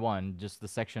 21, just the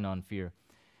section on fear.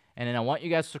 And then I want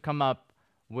you guys to come up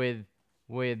with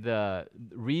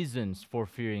reasons for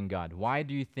fearing God. Why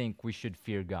do you think we should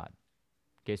fear God?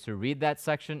 Okay, so read that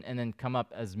section and then come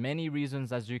up as many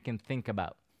reasons as you can think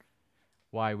about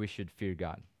why we should fear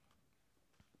God.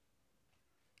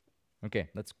 Okay,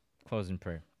 let's close in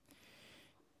prayer.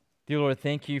 Dear Lord,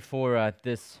 thank you for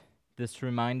this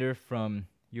reminder from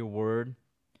your word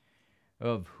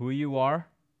of who you are.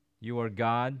 You are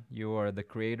God, you are the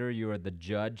creator, you are the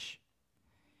judge,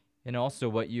 and also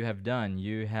what you have done.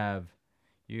 You have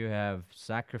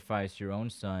sacrificed your own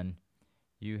son.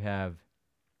 You have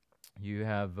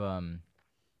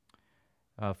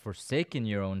forsaken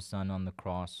your own son on the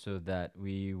cross so that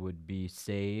we would be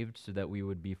saved, so that we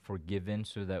would be forgiven,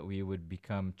 so that we would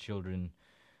become children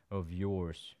of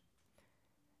yours.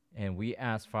 And we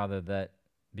ask, Father, that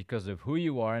because of who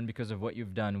you are and because of what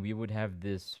you've done, we would have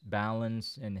this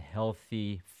balanced and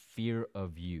healthy fear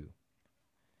of you.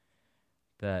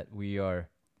 That we are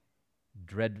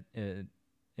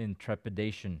in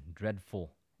trepidation,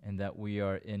 dreadful, and that we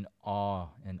are in awe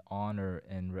and honor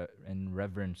and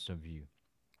reverence of you.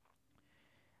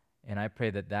 And I pray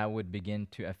that would begin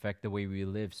to affect the way we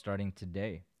live starting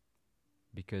today,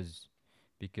 because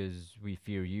we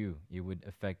fear you. It would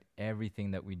affect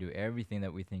everything that we do, everything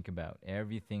that we think about,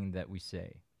 everything that we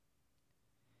say,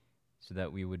 so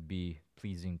that we would be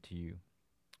pleasing to you.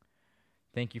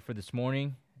 Thank you for this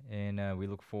morning, and we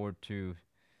look forward to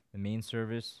the main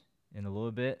service in a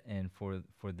little bit, and for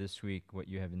this week, what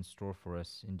you have in store for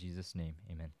us. In Jesus' name,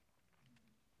 amen.